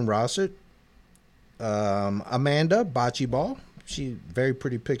Shannon Rossert, Amanda Bocce-Ball, very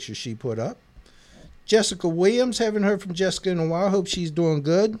pretty picture she put up. Jessica Williams, haven't heard from Jessica in a while, hope she's doing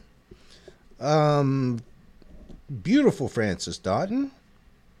good. Beautiful Frances Doughton,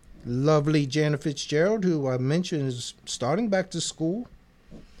 lovely Janet Fitzgerald, who I mentioned is starting back to school.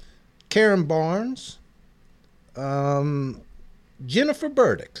 Karen Barnes, Jennifer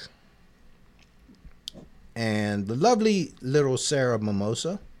Burdick, and the lovely little Sarah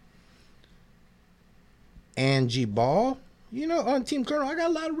Mimosa, Angie Ball. You know, on Team Colonel, I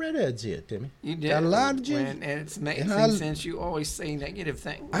got a lot of redheads here, Timmy. You did. Got a lot of gingers. And it's amazing since you always say negative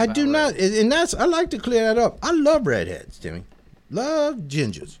things. I do not, and I like to clear that up. I love redheads, Timmy. Love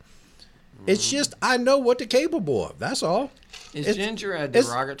gingers. It's just I know what they're capable of. That's all. Is ginger a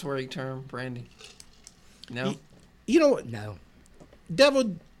derogatory term, Brandy? No. You know what? No.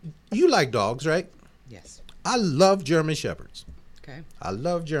 Devil, you like dogs, right? Yes. I love German Shepherds. Okay. I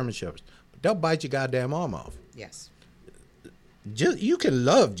love German Shepherds. But they'll bite your goddamn arm off. Yes. You can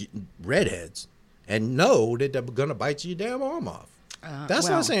love redheads and know that they're going to bite your damn arm off. That's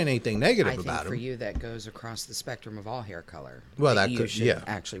not saying anything negative about them. I think for you that goes across the spectrum of all hair color. Well, that you could, should yeah.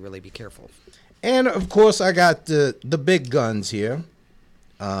 actually really be careful. And, of course, I got the big guns here.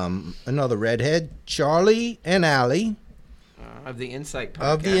 Another redhead, Charlie and Allie. Of the Insight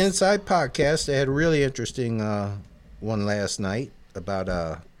Podcast. Of the Insight Podcast. They had a really interesting one last night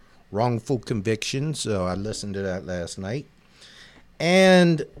about wrongful conviction. So I listened to that last night.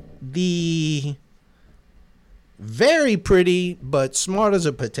 And the very pretty but smart as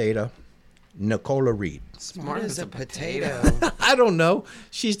a potato, Nicola Reed. Smart as a potato. I don't know.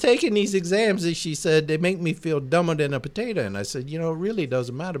 She's taking these exams and she said, they make me feel dumber than a potato. And I said, it really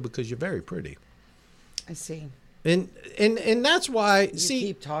doesn't matter because you're very pretty. I see. And that's why, you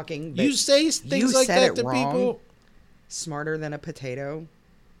keep talking. You say things like that to people. Smarter than a potato.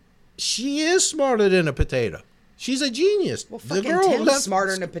 She is smarter than a potato. She's a genius. Well, fucking Tim's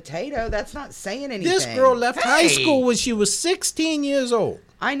smarter than a potato. That's not saying anything. This girl left high school when she was 16 years old.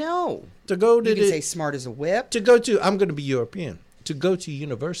 I know. To go to you can say smart as a whip. To go to, I'm going to be European. To go to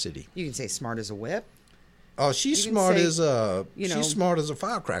university. You can say smart as a whip. Oh, she's smart as a, she's smart as a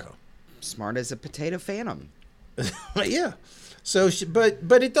firecracker. Smart as a potato phantom. Yeah. So,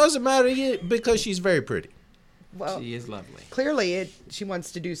 but it doesn't matter because she's very pretty. Well, she is lovely. Clearly, she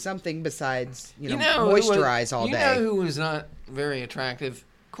wants to do something besides, moisturize all day. You know who was not very attractive?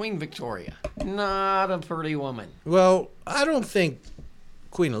 Queen Victoria. Not a pretty woman. Well, I don't think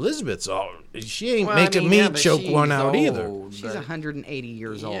Queen Elizabeth's all. She ain't making me choke one out either. She's 180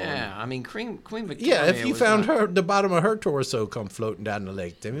 years old. Yeah, I mean, Queen Victoria. Yeah, if you found the bottom of her torso come floating down the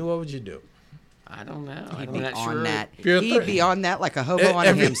lake, Timmy, what would you do? I don't know. He'd I'm be not on sure. that. you're He'd be on that like a hobo on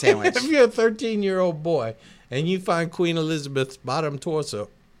a ham sandwich. If you're a 13-year-old boy and you find Queen Elizabeth's bottom torso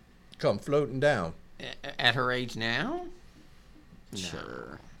come floating down. At her age now?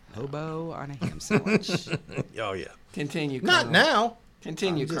 Sure. Hobo on a ham sandwich. Oh, yeah. Continue, Colonel. Not now.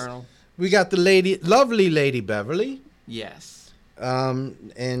 Continue, Colonel. We got the lovely Lady Beverly. Yes.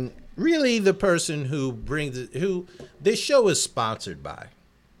 And really the person who this show is sponsored by,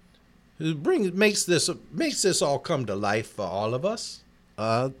 who makes this all come to life for all of us.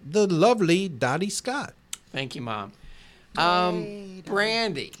 The lovely Dottie Scott. Thank you, Mom.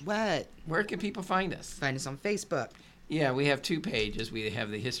 Brandy. What? Where can people find us? Find us on Facebook. Yeah, we have 2 pages. We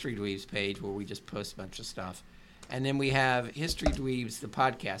have the History Dweebs page where we just post a bunch of stuff. And then we have History Dweebs, the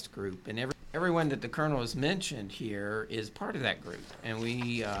podcast group. And everyone that the Colonel has mentioned here is part of that group. And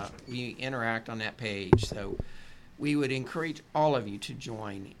we interact on that page. So we would encourage all of you to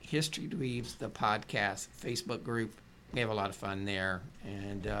join History Dweebs, the podcast Facebook group. We have a lot of fun there.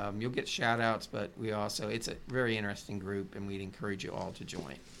 And you'll get shout-outs, but it's a very interesting group, and we'd encourage you all to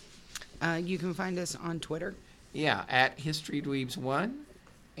join. You can find us on Twitter. Yeah, at History Dweebs 1.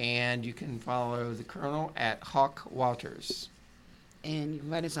 And you can follow the Colonel at Hawk Walters. And you can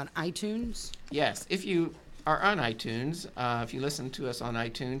find us on iTunes. Yes, if you are on iTunes, if you listen to us on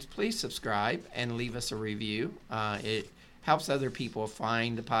iTunes, please subscribe and leave us a review. It helps other people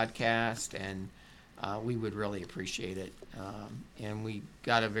find the podcast, and we would really appreciate it. And we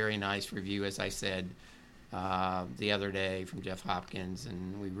got a very nice review, as I said, the other day from Jeff Hopkins,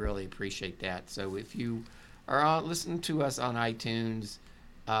 and we really appreciate that. So if you are listening to us on iTunes,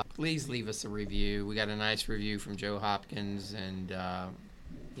 please leave us a review. We got a nice review from Joe Hopkins, and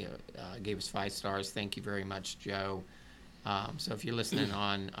gave us 5 stars. Thank you very much, Joe. So if you're listening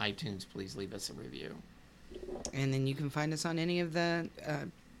on iTunes, please leave us a review. And then you can find us on any of the,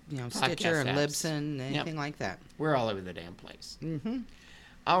 Podcast Stitcher and apps. Libsyn, anything like that. We're all over the damn place. Mm-hmm.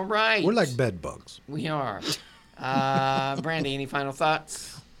 All right. We're like bed bugs. We are. Brandy, any final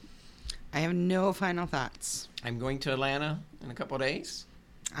thoughts? I have no final thoughts. I'm going to Atlanta in a couple of days.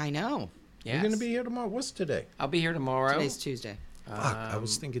 I know. Yes. You're going to be here tomorrow? What's today? I'll be here tomorrow. Today's Tuesday. Fuck, I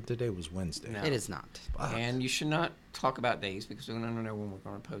was thinking today was Wednesday. No. It is not. Fuck. And you should not talk about days because we don't know when we're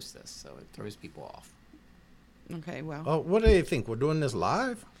going to post this, so it throws people off. Okay, well. Oh, what do they think? We're doing this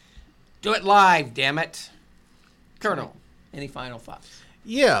live? Do it live, damn it. Colonel, any final thoughts?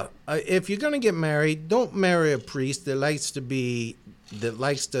 Yeah, if you're going to get married, don't marry a priest that likes to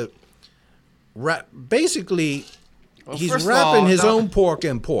basically, he's first of wrapping all, his don't- own pork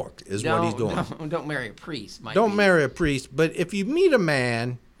in pork is what he's doing. Don't marry a priest. Don't marry a priest. But if you meet a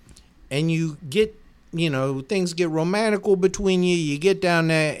man and you get, things get romantical between you, you get down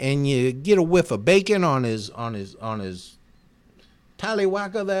there and you get a whiff of bacon on his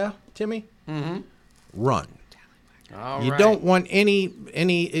tallywhacker there, Timmy, run. All You right. don't want any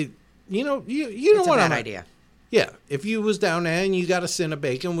you don't It's a want bad idea. Yeah, if you was down there and you got a sin of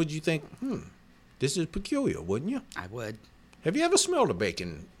bacon, would you think, this is peculiar, wouldn't you? I would. Have you ever smelled a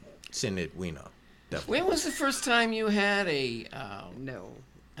bacon scented wiener? When was the first time you had a? No.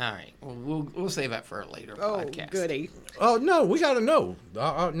 All right. Well, we'll save that for a later podcast. Goody. Oh no, we got to know.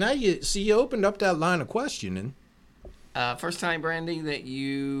 Now you opened up that line of questioning. First time, Brandy, that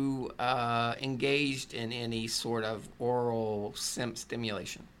you engaged in any sort of oral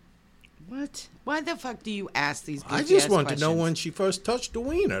stimulation. What? Why the fuck do you ask these I goofy just ass want to know questions? when she first touched the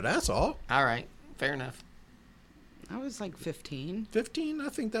wiener. That's all. All right. Fair enough. I was like 15. 15. I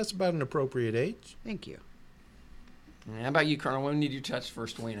think that's about an appropriate age. Thank you. How about you, Colonel? When did you touch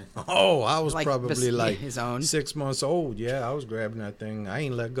first wiener? Oh, I was Like probably like his own? 6 months old. Yeah, I was grabbing that thing. I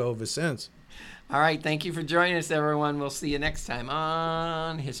ain't let go of it since. All right. Thank you for joining us, everyone. We'll see you next time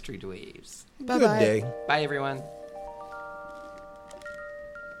on History Dweebs. Bye-bye. Good day. Bye, everyone.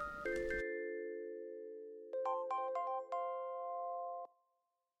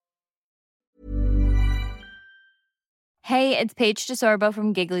 Hey, it's Paige DeSorbo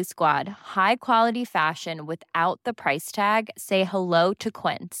from Giggly Squad. High quality fashion without the price tag. Say hello to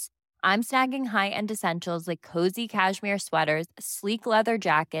Quince. I'm snagging high-end essentials like cozy cashmere sweaters, sleek leather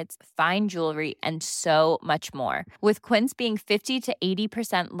jackets, fine jewelry, and so much more. With Quince being 50 to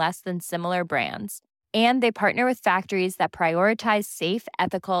 80% less than similar brands. And they partner with factories that prioritize safe,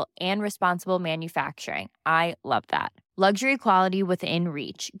 ethical, and responsible manufacturing. I love that. Luxury quality within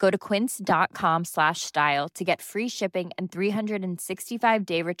reach. Go to quince.com/style to get free shipping and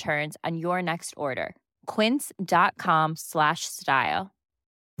 365-day returns on your next order. Quince.com/style.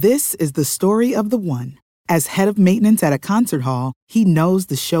 This is the story of the one. As head of maintenance at a concert hall, he knows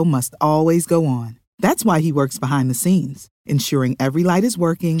the show must always go on. That's why he works behind the scenes, ensuring every light is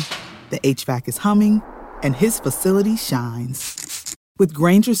working, the HVAC is humming, and his facility shines. With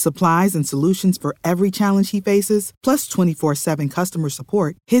Grainger's supplies and solutions for every challenge he faces, plus 24/7 customer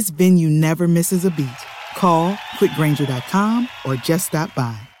support, his venue never misses a beat. Call quickgrainger.com or just stop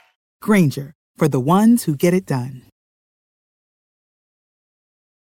by. Grainger, for the ones who get it done.